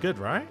 That sounds good,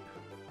 right?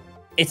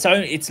 It's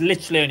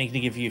literally only going to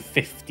give you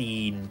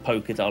 15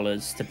 Poké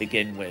Dollars to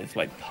begin with,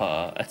 like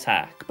per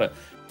attack, but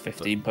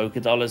 15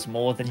 Poké Dollars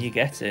more than you're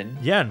getting.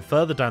 Yeah, and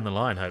further down the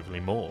line,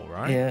 hopefully more,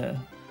 right? Yeah.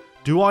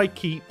 Do I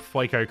keep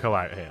Fuecoco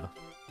out here?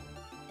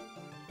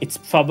 It's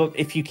probably,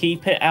 if you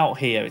keep it out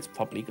here, it's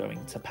probably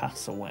going to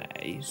pass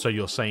away. So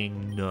you're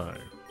saying no?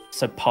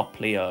 So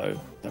Poplio,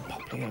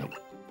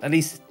 at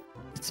least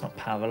it's not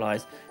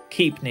paralyzed.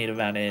 Keep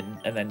Nidoran in,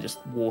 and then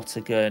just Water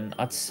Gun.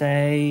 I'd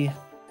say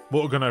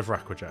Water Gun over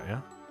Aquajet,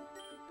 yeah?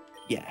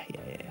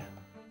 Yeah.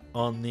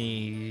 On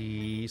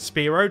the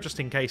Spearow, just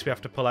in case we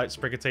have to pull out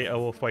Sprigatito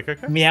or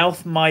Fuecoco?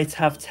 Meowth might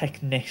have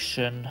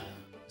Technician.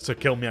 So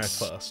kill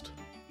Meowth first.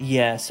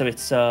 Yeah, so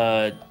it's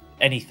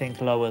anything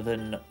lower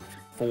than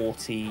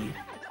 40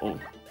 or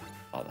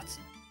that's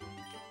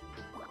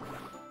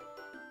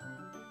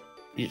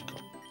you just go.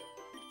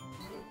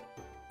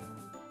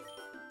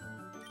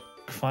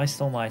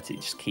 Christ almighty,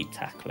 just keep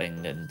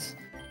tackling. And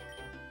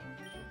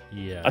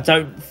yeah, I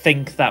don't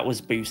think that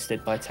was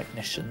boosted by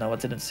Technician though. I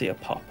didn't see a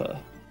popper.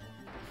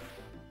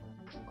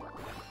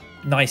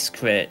 Nice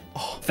crit.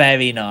 Oh,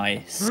 very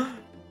nice.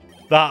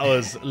 That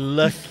was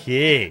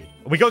lucky.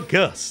 We got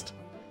Gust.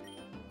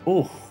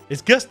 Oh,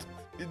 is Gust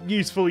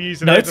useful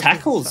using? No,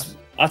 tackles.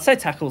 I'd say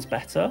tackle's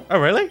better. Oh,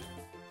 really?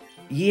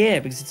 Yeah,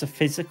 because it's a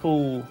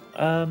physical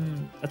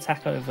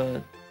attack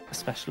over a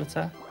special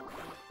attack.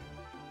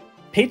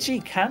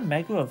 Pidgey can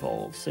Mega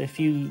Evolve, so if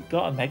you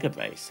got a Mega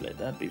Bracelet,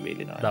 that'd be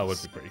really nice. That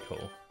would be pretty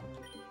cool.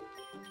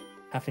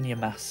 Having your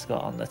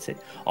mascot on the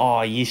tip.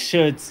 Oh, you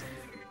should.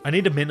 I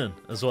need a Minun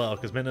as well,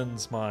 because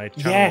Minun's my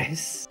channel.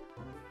 Yes.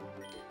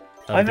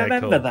 I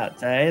remember that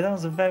day. That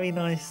was a very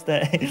nice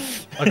day.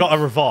 I got a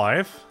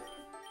Revive.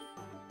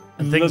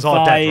 And things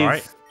are dead,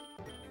 right?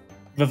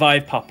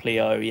 Revive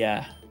Poplio,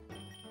 yeah.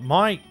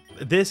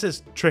 This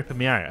is tripping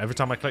me out. Every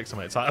time I click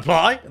something, it's like,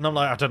 apply? And I'm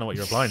like, I don't know what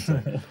you're applying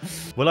to.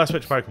 Will I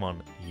switch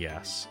Pokemon?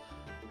 Yes.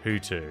 Who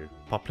to?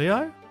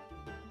 Poplio?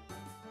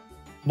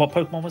 What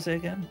Pokemon was it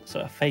again?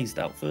 So I phased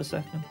out for a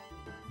second.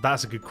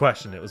 That's a good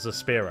question. It was a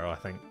Spearow, I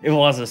think. It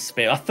was a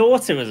Spearow. I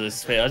thought it was a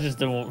Spearow. I just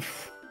don't...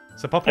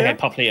 So Poplio? Okay,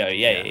 Poplio.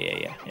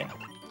 Yeah.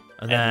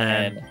 And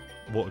then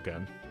Water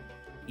Gun.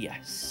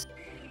 Yes.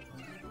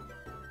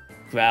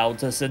 Growl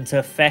doesn't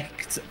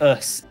affect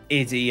us,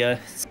 idiot.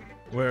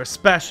 We're a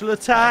special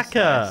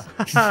attacker.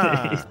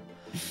 Nice.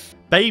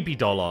 Baby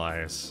doll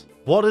eyes.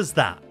 What is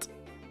that?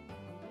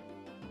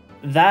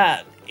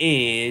 That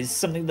is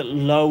something that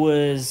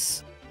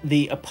lowers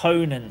the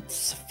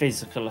opponent's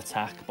physical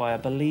attack by, I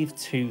believe,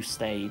 2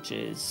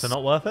 stages. So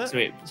not worth it?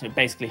 So it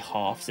basically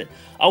halves it.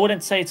 I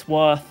wouldn't say it's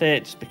worth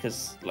it, just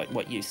because, like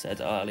what you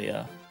said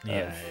earlier.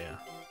 Yeah.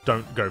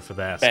 Don't go for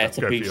their stuff.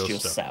 Go to boost for your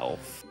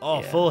yourself. Stuff. Oh,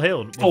 yeah. Full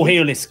heal. Full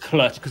heal is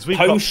clutch. Because we've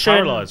got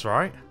paralyzed,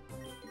 right?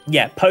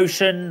 Yeah,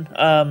 Potion,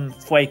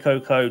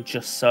 Fuecoco,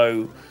 just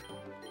so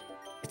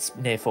it's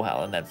near full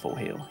health and then full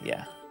heal.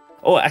 Yeah.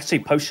 Oh, actually,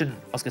 Potion.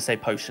 I was gonna say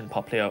Potion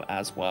Poplio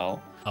as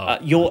well. Oh,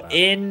 you're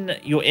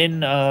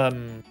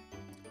in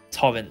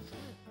Torrent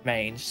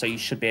range, so you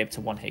should be able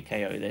to one-hit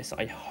KO this.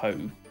 I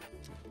hope.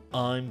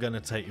 I'm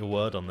gonna take your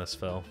word on this,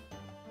 Phil.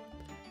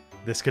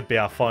 This could be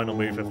our final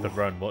move of the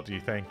run. What do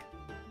you think?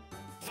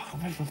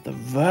 Final move of the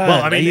run.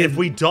 Well, I mean, if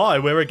we die,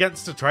 we're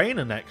against a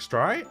trainer next,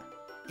 right?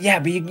 Yeah,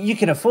 but you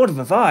can afford a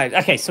revive.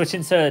 Okay, switch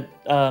into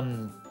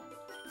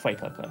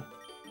Fuecoco.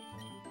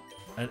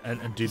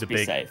 And do the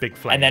big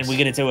flames. And then we're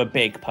gonna do a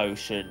big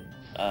potion,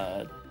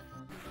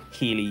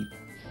 Healy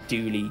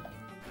Dooley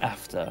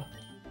after.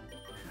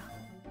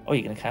 Oh,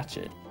 you're gonna catch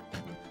it.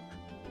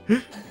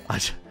 I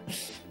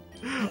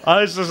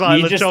was just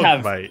like,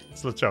 LeChonk, mate.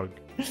 It's LeChonk.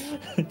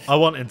 I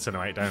want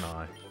Incinerate, don't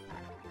I?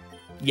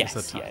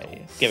 Yes, yeah.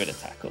 Give it a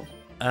tackle.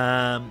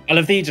 I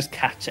love that you just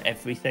catch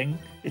everything.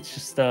 It's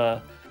just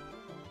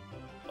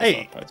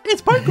Hey,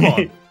 it's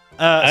Pokemon.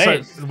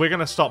 So we're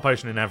gonna stop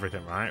potioning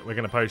everything, right? We're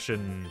gonna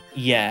potion.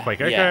 Yeah.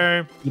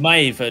 Yeah. You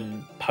might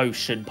even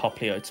potion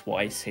Poplio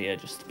twice here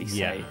just to be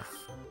safe.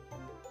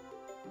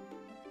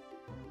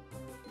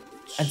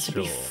 And to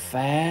be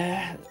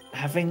fair,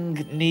 having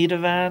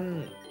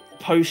Nidoran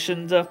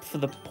potioned up for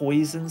the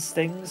poison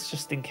stings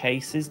just in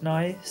case is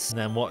nice. And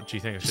then what do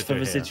you think I should do for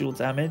residual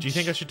damage? Do you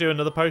think I should do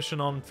another potion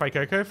on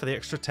Fuecoco for the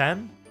extra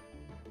 10?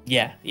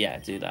 Yeah,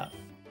 do that.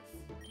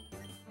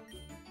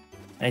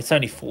 And it's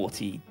only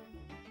 40.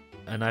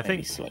 And I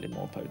think slightly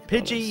more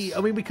Pidgey.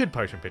 I mean, we could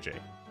potion Pidgey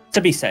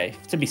to be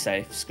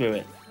safe. Screw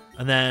it.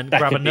 And then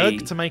grab a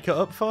Nug to make it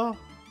up for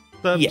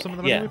some of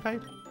the money we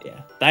paid.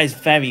 Yeah, that is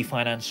very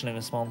financially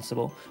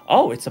responsible.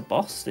 Oh, it's a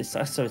boss.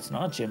 So it's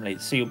not a gym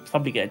leader. So you'll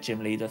probably get a gym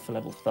leader for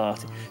level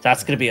 30.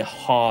 That's going to be a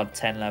hard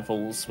 10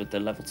 levels with the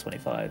level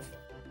 25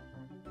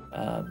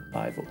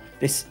 rival.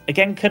 This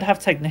again could have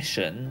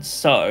technician.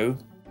 So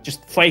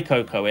just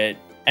Fuecoco it,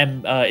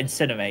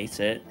 incinerate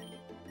it,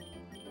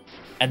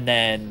 and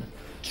then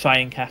try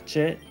and catch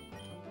it.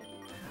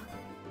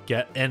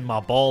 Get in my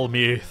ball,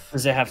 Mew.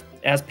 Does it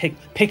has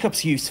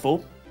pickups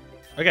useful?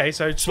 Okay,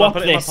 so swap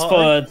this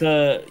for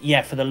the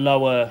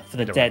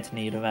dead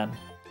Nidoran.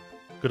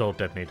 Good old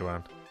dead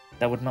Nidoran.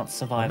 That would not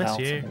survive out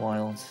in the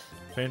wild.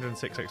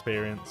 306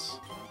 experience.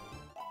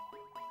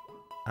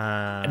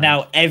 And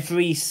now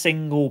every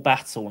single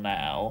battle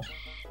now,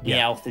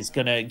 Meowth is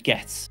gonna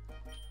get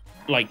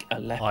like a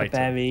leper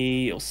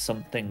berry or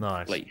something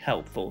like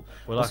helpful.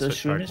 Well,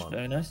 that's very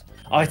nice.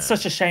 Oh, it's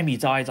such a shame you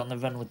died on the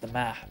run with the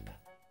map.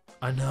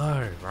 I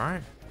know,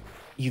 right?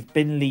 You've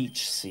been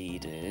leech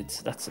seeded.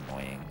 That's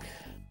annoying.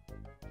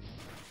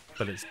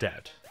 But it's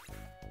dead.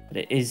 But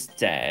it is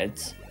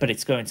dead. But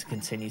it's going to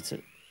continue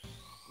to.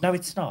 No,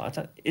 it's not.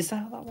 Is that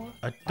how that works?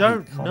 I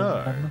don't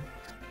know.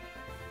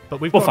 But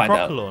we'll got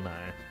Crocodile now.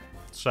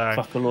 So,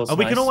 and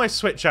we can always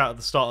switch out at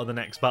the start of the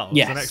next battle.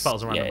 Yes. The next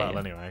battle's a random battle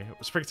anyway.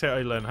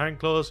 Sprigatito learn Hone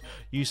Claws.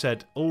 You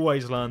said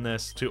always learn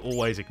this to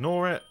always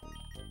ignore it.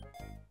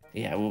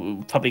 Yeah,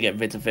 we'll probably get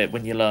rid of it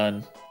when you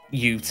learn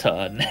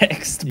U-turn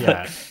next.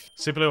 Yeah.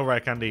 Super Little Rare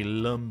Candy,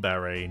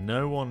 Lumberry.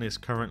 No one is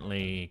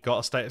currently got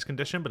a status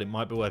condition, but it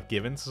might be worth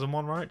giving to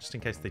someone, right? Just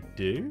in case they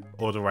do.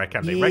 Or the Rare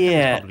Candy. Rare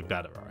Candy's probably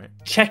better, right?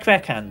 Check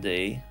Rare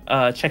Candy.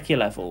 Check your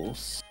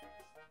levels.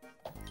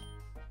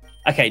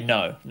 Okay,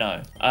 no.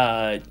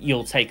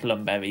 You'll take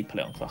Lumberry, put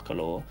it on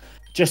Crocodile,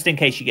 just in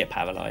case you get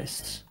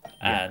paralyzed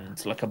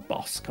and like a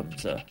boss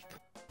comes up.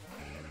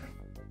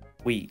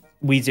 We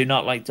do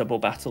not like double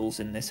battles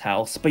in this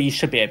house, but you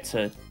should be able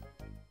to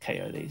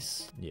KO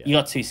these. Yeah. You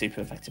got 2 super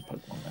effective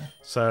Pokemon there.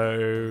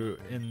 So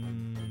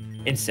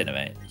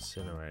Incinerate.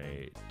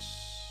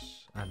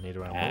 And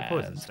Nidoran will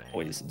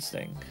Poison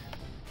Sting.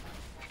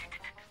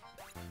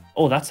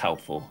 Oh, that's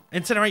helpful.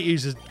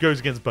 Incinerate goes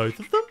against both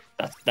of them?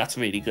 That's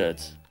really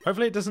good.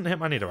 Hopefully it doesn't hit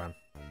my Nidoran.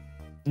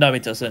 No,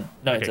 it doesn't.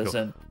 It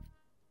doesn't. Cool.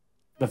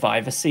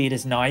 Reviver Seed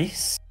is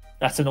nice.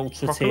 That's an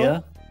ultra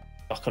tier.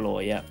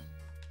 Crocodile, yeah.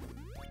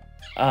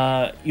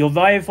 Your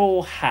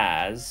rival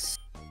has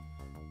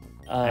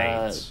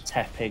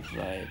Tepig,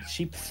 right?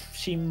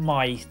 She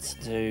might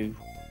do.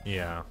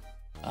 Yeah.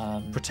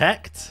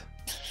 Protect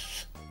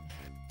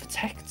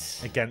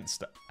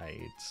against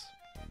AIDS.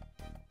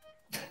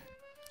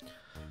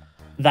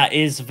 That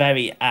is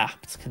very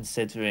apt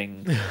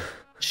considering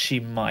she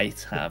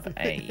might have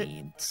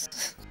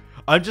AIDS.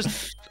 I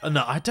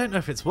don't know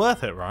if it's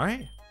worth it,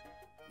 right?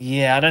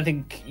 Yeah, I don't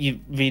think you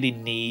really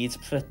need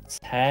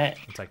Protect. I'm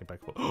taking back.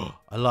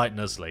 I like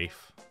Nuzleaf.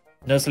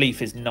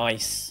 Nuzleaf is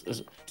nice.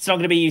 It's not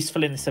going to be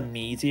useful in this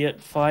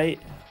immediate fight.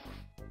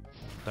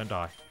 Don't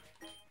die.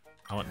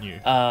 I want you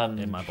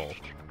in my ball.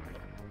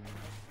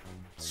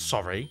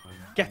 Sorry.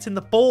 Get in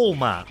the ball,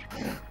 man.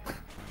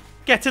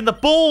 Get in the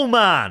ball,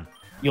 man.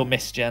 You're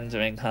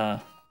misgendering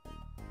her.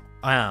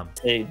 I am.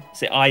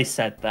 See, I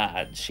said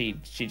that. She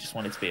just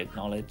wanted to be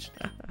acknowledged.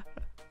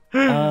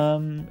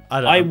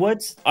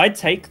 I'd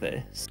take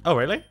this. Oh,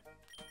 really?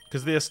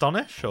 Because the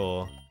Astonish,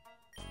 or?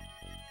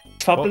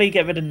 Probably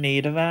get rid of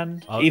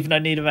Nidoran, even though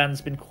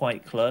Nidoran's been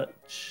quite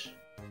clutch.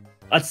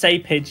 I'd say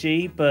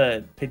Pidgey,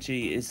 but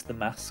Pidgey is the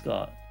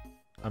mascot.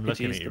 I'm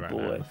looking at you right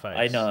now in the face.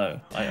 I know.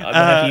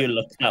 Whenever you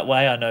look that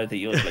way, I know that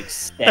you're like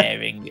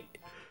staring.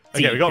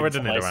 Okay, we got rid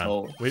of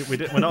Nidoran.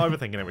 We're not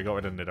overthinking it. We got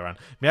rid of Nidoran.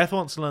 Meowth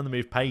wants to learn the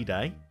move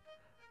Payday.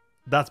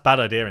 That's a bad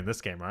idea in this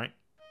game, right?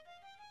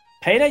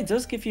 Payday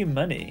does give you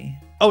money.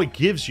 Oh, it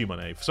gives you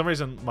money. For some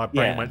reason, my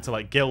brain went to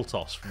like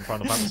Giltos from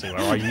Final Fantasy,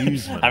 where I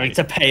use money. Having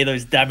to pay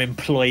those damn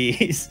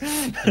employees.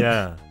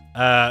 Yeah.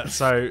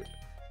 So,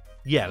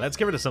 yeah, let's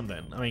get rid of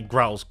something. I mean,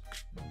 Growl's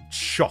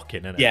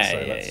shocking, isn't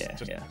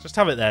it? Just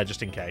have it there,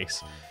 just in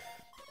case.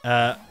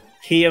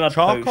 Here,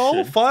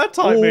 Charcoal, Fire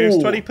type moves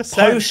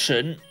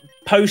 20%.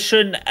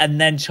 Potion and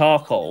then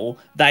charcoal.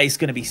 That is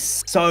going to be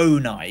so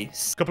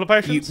nice. Couple of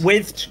potions?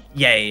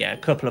 A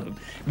couple of them.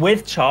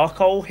 With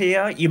charcoal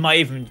here, you might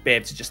even be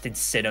able to just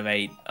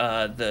incinerate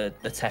the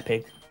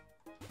Tepig.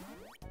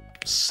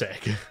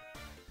 Sick.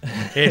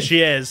 Here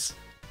she is.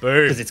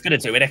 Boom. Because it's going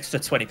to do an extra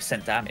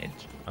 20% damage.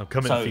 I'm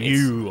coming for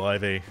you,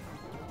 Ivy.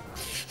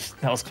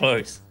 That was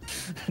close.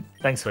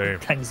 Thanks,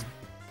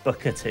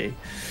 Booker T.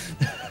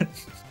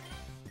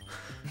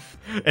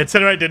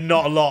 Incinerate did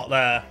not a lot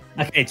there.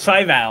 Okay,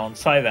 try round.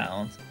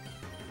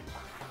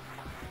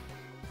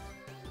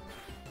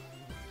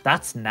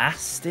 That's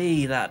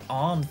nasty, that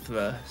arm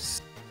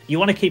thrust. You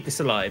want to keep this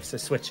alive, so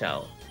switch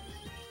out.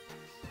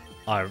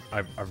 I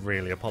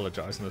really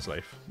apologise,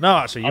 Nuzleaf. No,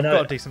 actually, you've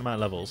got a decent amount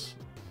of levels.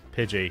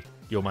 Pidgey,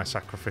 you're my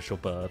sacrificial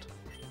bird.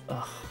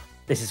 Ugh,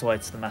 this is why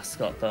it's the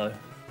mascot, though.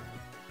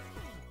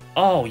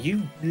 Oh,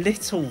 you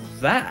little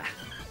rat.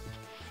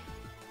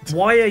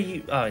 Why are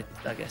you... Oh,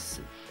 I guess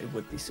it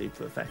would be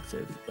super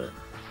effective, but...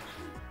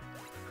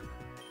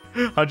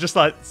 I'm just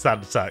like,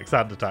 sand attack,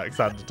 sand attack,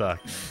 sand attack.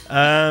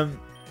 I'm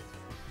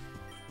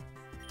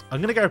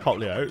going to go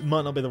Poplio. It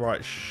might not be the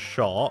right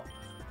shot.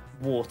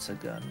 Water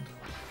gun.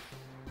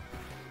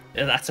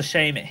 Yeah, that's a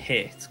shame it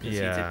hit, because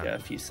you did get a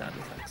few sand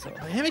attacks. It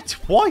hit me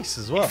twice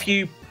as well.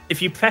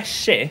 If you press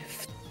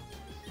shift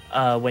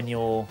when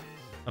you're...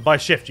 And by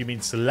shift, you mean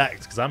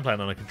select, because I'm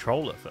playing on a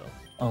controller, Phil.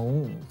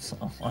 Oh,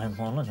 I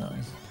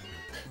apologise.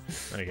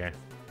 There you go.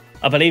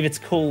 I believe it's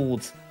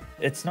called...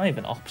 It's not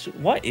even option.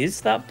 What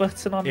is that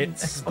button on?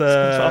 It's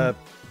the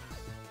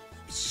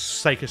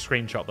take a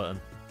screenshot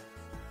button,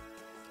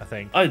 I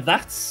think. Oh,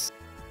 that's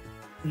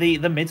the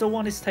middle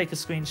one is take a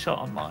screenshot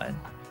on mine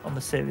on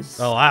the series.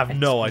 Oh, I have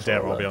no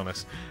idea. I'll be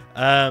honest.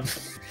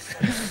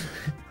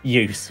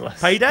 Useless.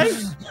 Payday.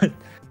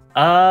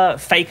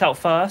 Fake out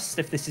first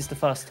if this is the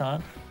first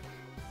turn.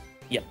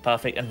 Yep,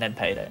 perfect, and then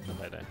payday.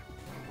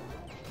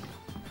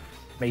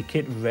 Make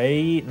it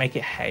rain. Make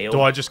it hail.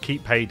 Do I just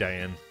keep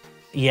payday in?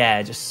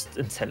 Yeah, just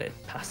until it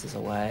passes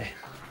away.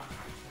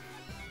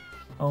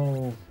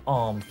 Oh,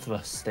 arm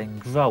thrusting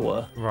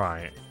grower.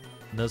 Right.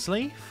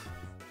 Nuzleaf?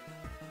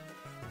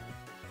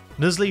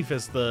 Nuzleaf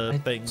is the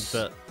thing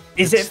that...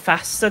 Is it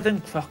faster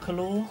than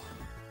Crocodile?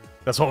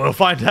 That's what we'll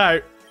find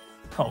out.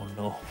 Oh,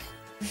 no.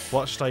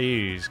 What should I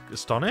use?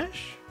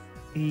 Astonish?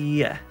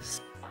 Yes.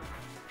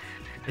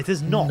 It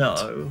is not.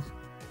 No.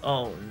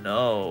 Oh,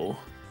 no.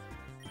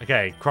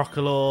 Okay,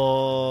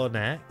 Crocodile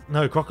neck.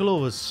 No,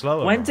 Crocodile was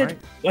slower. When did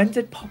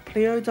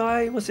Poplio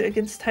die? Was it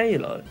against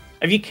Taylor?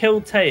 Have you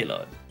killed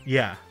Taylor?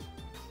 Yeah.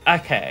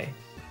 Okay.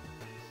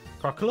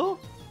 Crocodile?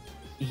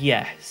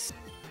 Yes.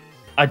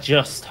 I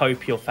just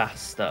hope you're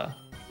faster.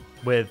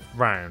 With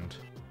round?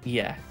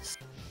 Yes.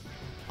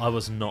 I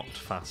was not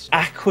faster.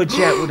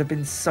 Aquajet would have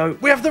been so...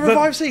 We have the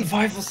revive seed!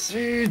 Revival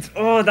seed!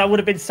 Oh, that would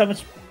have been so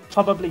much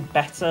probably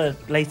better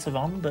later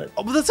on, but...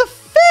 Oh, but there's a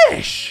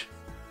fish!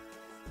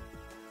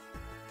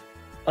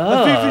 A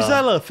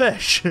Vuvuzela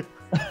fish.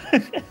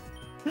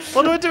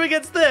 What do I do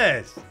against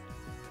this?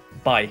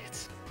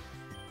 Bite.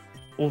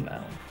 Or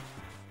now.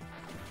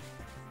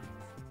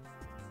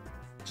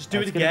 Just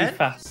do it again? Be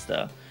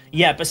faster.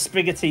 Yeah, but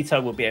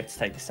Sprigatito will be able to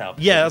take this out.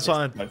 Yeah, that's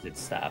fine. It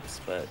stabs,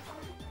 but...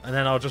 And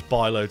then I'll just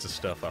buy loads of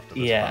stuff after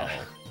this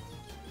battle.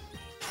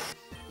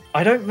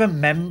 I don't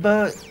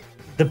remember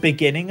the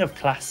beginning of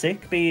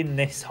Classic being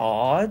this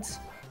hard.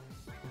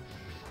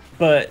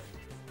 But...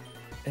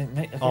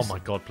 Oh my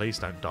god, please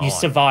don't die. You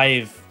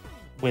survive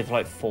with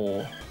like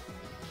 4.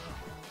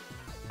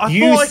 I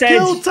thought I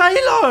killed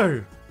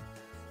Taylor!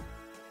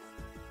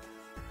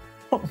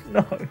 Oh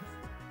no.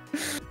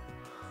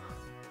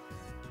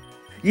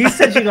 You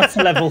said you got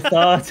to level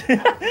 30.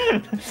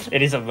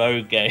 It is a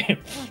rogue game.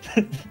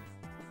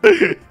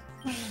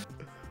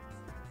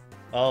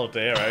 Oh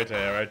dear, oh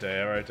dear, oh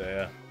dear, oh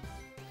dear.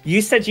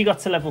 You said you got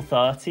to level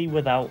 30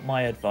 without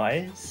my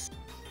advice.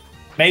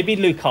 Maybe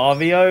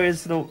Lucario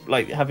is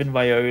having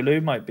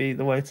Riolu might be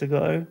the way to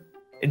go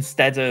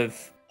instead of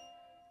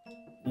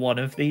one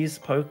of these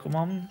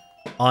Pokemon.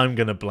 I'm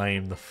gonna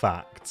blame the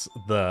fact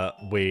that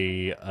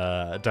we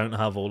don't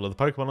have all of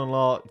the Pokemon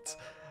unlocked,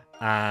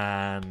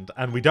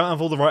 and we don't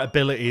have all the right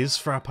abilities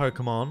for our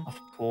Pokemon. Of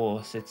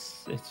course,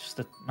 it's just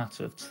a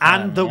matter of time.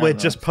 And that we're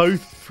just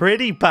both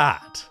pretty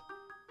bad.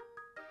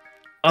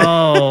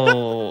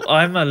 Oh,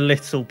 I'm a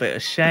little bit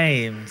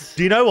ashamed.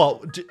 Do you know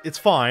what? It's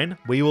fine.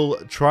 We will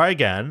try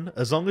again.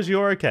 As long as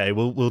you're okay,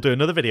 we'll do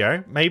another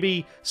video.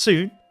 Maybe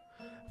soon.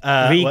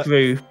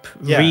 Regroup,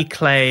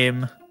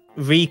 reclaim,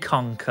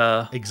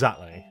 reconquer.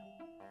 Exactly.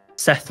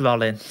 Seth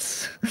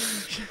Rollins.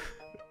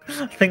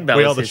 I think that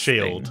we was are the his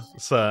Shield. thing.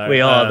 So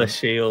we are the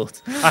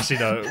Shield. Actually,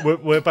 no.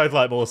 We're both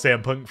like more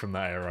CM Punk from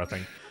that era, I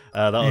think.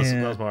 That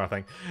was more, I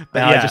think.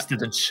 But I just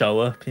didn't show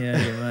up. Yeah,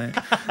 you're right.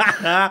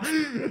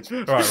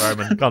 Right,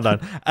 Roman, calm down.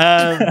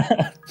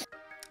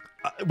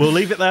 We'll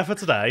leave it there for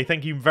today.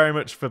 Thank you very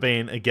much for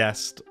being a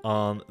guest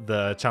on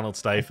the channel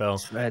today, Phil.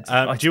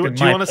 Do you want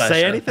to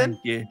say anything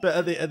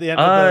at the end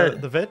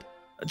of the vid?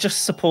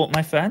 Just support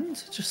my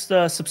friend. Just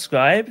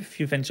subscribe if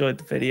you've enjoyed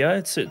the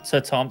video.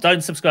 To Tom,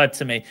 don't subscribe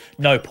to me.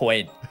 No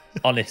point,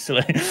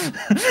 honestly.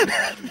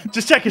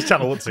 Just check his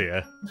channel once a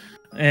year.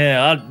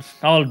 Yeah,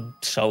 I'll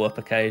show up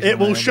occasionally. It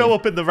will show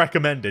up in the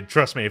recommended.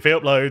 Trust me, if he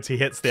uploads, he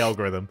hits the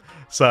algorithm.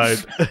 So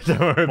don't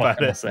worry about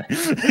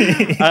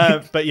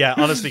it. But yeah,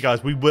 honestly,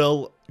 guys, we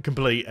will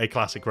complete a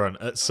classic run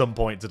at some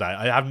point today.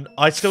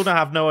 I still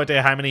have no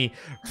idea how many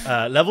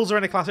levels are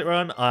in a classic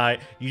run.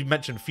 You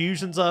mentioned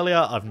fusions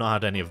earlier. I've not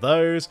had any of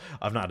those.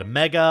 I've not had a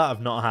mega. I've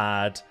not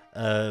had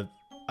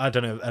I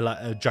don't know,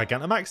 a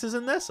Gigantamax is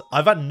in this.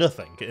 I've had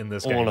nothing in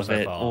this game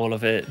so far. All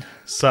of it.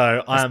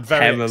 So I am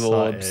very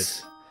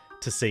excited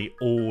to see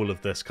all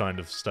of this kind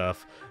of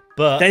stuff.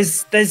 But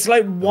there's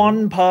like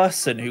one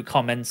person who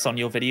comments on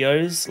your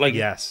videos, like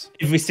yes,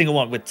 every single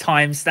one with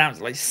timestamps,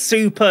 like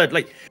super,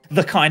 like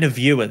the kind of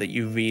viewer that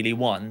you really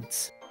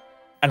want.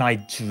 And I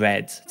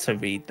dread to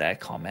read their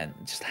comment,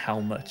 just how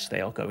much they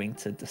are going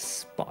to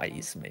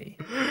despise me.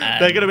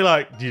 And they're going to be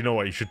like, do you know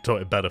what? You should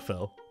taught it better,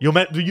 Phil. You're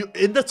meant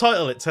in the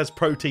title, it says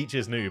Pro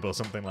Teaches Noob or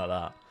something like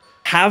that.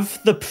 Have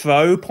the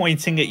pro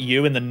pointing at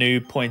you and the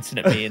noob pointing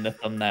at me in the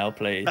thumbnail,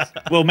 please.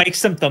 We'll make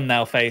some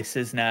thumbnail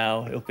faces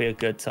now. It'll be a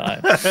good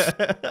time.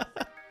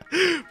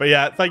 But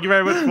yeah, thank you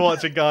very much for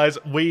watching, guys.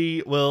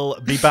 We will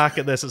be back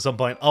at this at some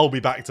point. I'll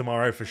be back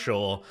tomorrow for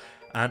sure.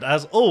 And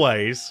as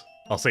always,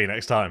 I'll see you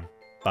next time.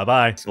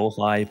 Bye-bye. So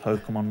hi,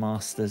 Pokemon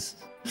Masters.